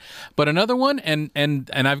was good. But another one, and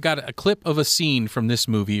I've got a clip of a scene from this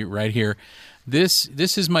movie right here. This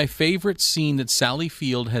is my favorite scene that Sally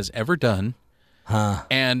Field has ever done.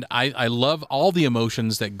 And I love all the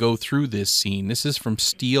emotions that go through this scene. This is from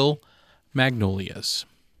Steel Magnolias.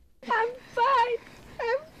 I'm fine.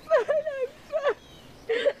 I'm fine.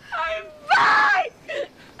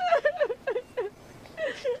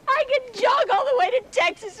 way to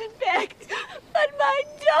Texas and back, but my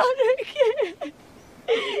daughter can't.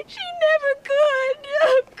 She never could.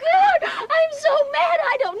 Oh, God, I'm so mad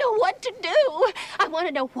I don't know what to do. I want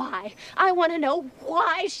to know why. I want to know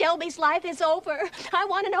why Shelby's life is over. I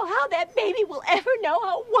want to know how that baby will ever know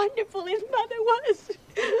how wonderful his mother was.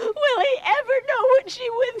 Will he ever know what she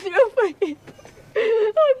went through for him?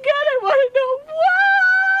 Oh, God, I want to know why.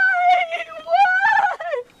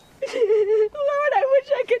 Why? Lord, I wish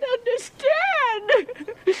I could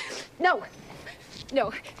understand.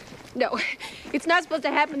 No, it's not supposed to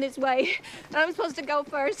happen this way. I'm supposed to go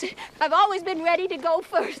first. I've always been ready to go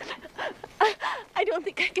first. I don't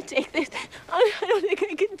think I can take this. I don't think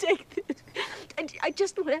I can take this. I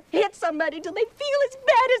just want to hit somebody till they feel as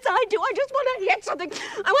bad as I do. I just want to hit something.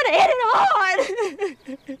 I want to hit it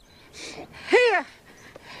hard. Here,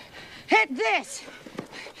 hit this.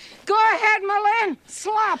 Go ahead, Malin.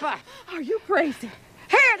 Slap her. Are you crazy?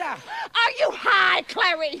 Hit her. Are you high,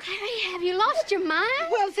 Clary? Clary, have you lost your mind?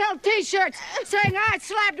 We'll sell T-shirts saying I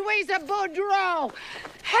slapped Weezer Boudreaux.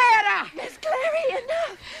 Hit her. Miss Clary,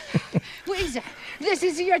 enough. Weezer, this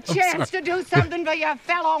is your chance to do something for your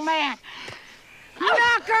fellow man.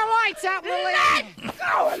 Knock her lights out, Malin. Let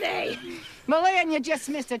go of me. Malin, you just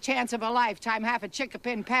missed a chance of a lifetime. Half a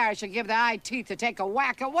Chickapin parish should give the eye teeth to take a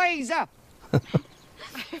whack at Weezer.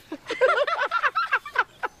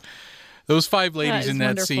 Those 5 ladies in that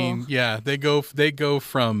wonderful. scene, yeah, they go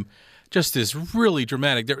from just this really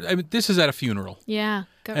dramatic. I mean, this is at a funeral, Yeah.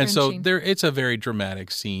 and so it's a very dramatic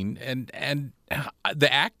scene, and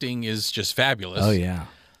the acting is just fabulous. Oh, yeah.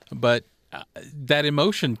 But that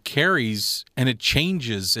emotion carries, and it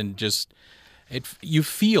changes, and just you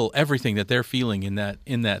feel everything that they're feeling in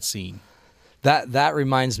that scene. That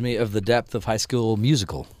reminds me of the depth of High School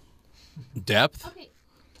Musical. Depth. Okay.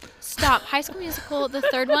 Stop. High School Musical, the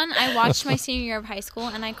third one, I watched my senior year of high school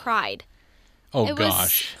and I cried. Oh, It was-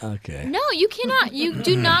 gosh. Okay. No, you cannot. You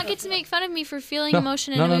do not get to make fun of me for feeling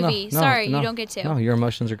emotion in a movie. Sorry, you don't get to. No, your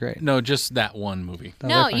emotions are great. No, just that one movie.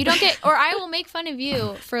 No, you don't get, or I will make fun of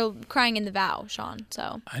you for crying in The Vow, Sean.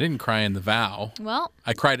 So, I didn't cry in The Vow. well,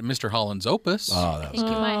 I cried at Mr. Holland's Opus. Oh, that I was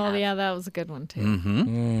think you might have. yeah, that was a good one, too.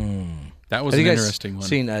 Mm-hmm. That was Have an you guys interesting one.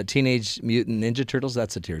 seen Teenage Mutant Ninja Turtles?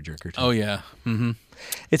 That's a tearjerker, too. Oh, yeah. Mm-hmm.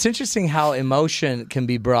 It's interesting how emotion can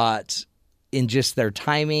be brought in just their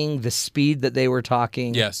timing, the speed that they were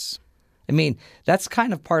talking. Yes. I mean, that's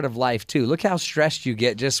kind of part of life, too. Look how stressed you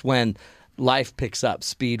get just when life picks up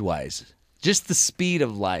speed-wise. Just the speed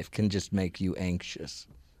of life can just make you anxious.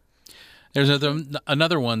 There's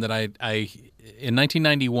another one that I in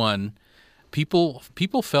 1991,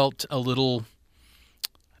 people felt a little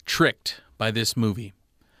tricked by this movie.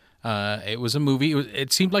 It was a movie.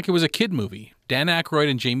 It seemed like it was a kid movie. Dan Aykroyd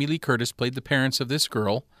and Jamie Lee Curtis played the parents of this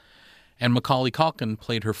girl, and Macaulay Culkin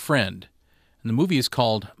played her friend. And the movie is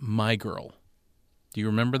called My Girl. Do you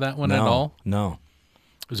remember that one at all? No.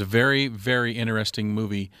 It was a very, very interesting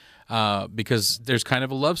movie because there's kind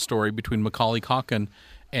of a love story between Macaulay Culkin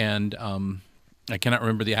and I cannot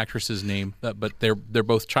remember the actress's name, but they're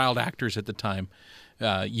both child actors at the time,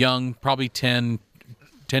 young, probably 10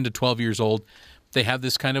 to 12 years old. They have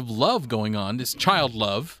this kind of love going on, this child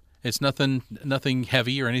love. It's nothing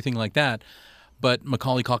heavy or anything like that. But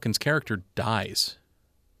Macaulay Culkin's character dies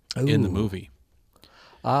in the movie.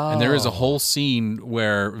 Oh. And there is a whole scene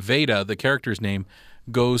where Veda, the character's name,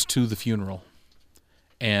 goes to the funeral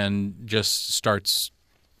and just starts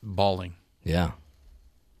bawling. Yeah.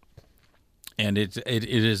 And it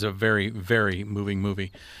is a very, very moving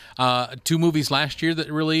movie. 2 movies last year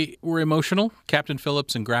that really were emotional, Captain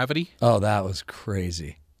Phillips and Gravity. Oh, that was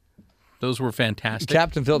crazy. Those were fantastic.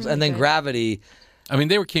 Captain Phillips and then Gravity. I mean,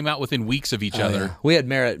 they came out within weeks of each other. Yeah. We had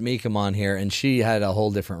Merritt Meekum on here, and she had a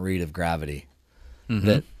whole different read of Gravity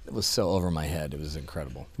that was so over my head. It was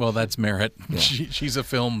incredible. Well, that's Merritt. Yeah. She's a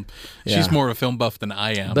film. Yeah. She's more of a film buff than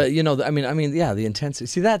I am. But yeah, the intensity.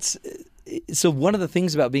 See, that's so one of the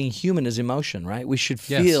things about being human is emotion, right? We should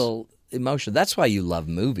feel emotion. That's why you love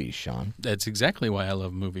movies, Sean. That's exactly why I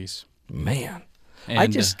love movies. Man, And, I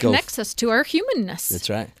just go. Connects us to our humanness. That's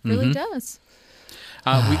right. It really does.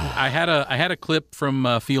 I had a clip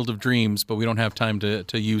from Field of Dreams, but we don't have time to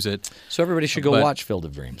use it. So everybody should go watch Field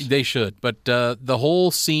of Dreams. They should. But the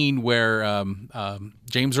whole scene where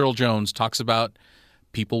James Earl Jones talks about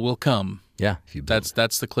people will come. Yeah,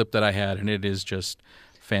 that's the clip that I had, and it is just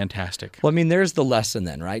fantastic. Well, I mean, there's the lesson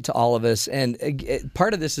then, right, to all of us. And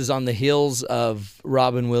part of this is on the heels of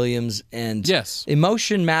Robin Williams. And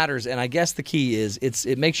emotion matters. And I guess the key is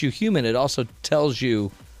it makes you human. It also tells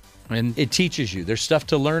you And it teaches you. There's stuff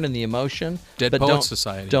to learn in the emotion. Dead but Poets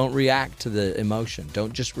Society. Don't react to the emotion.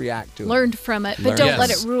 Don't just react to it. Learn from it, but Learn. don't let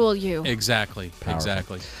Yes. it rule you. Exactly. Powerful.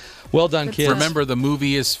 Exactly. Well done, kids. Remember, the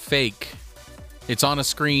movie is fake. It's on a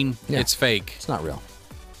screen. Yeah. It's fake. It's not real.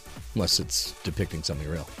 Unless it's depicting something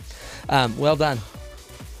real. Well done.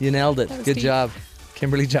 You nailed it. Good deep. job,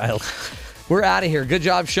 Kimberly Giles. We're out of here. Good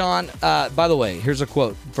job, Sean. By the way, here's a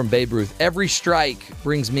quote from Babe Ruth. Every strike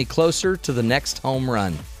brings me closer to the next home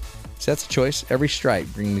run. So that's a choice. Every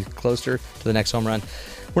strike brings me closer to the next home run.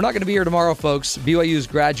 We're not going to be here tomorrow, folks. BYU's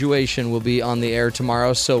graduation will be on the air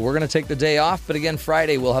tomorrow, so we're going to take the day off. But again,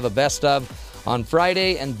 Friday, we'll have a best of on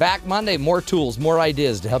Friday, and back Monday, more tools, more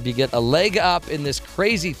ideas to help you get a leg up in this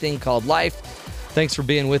crazy thing called life. Thanks for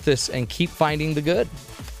being with us, and keep finding the good.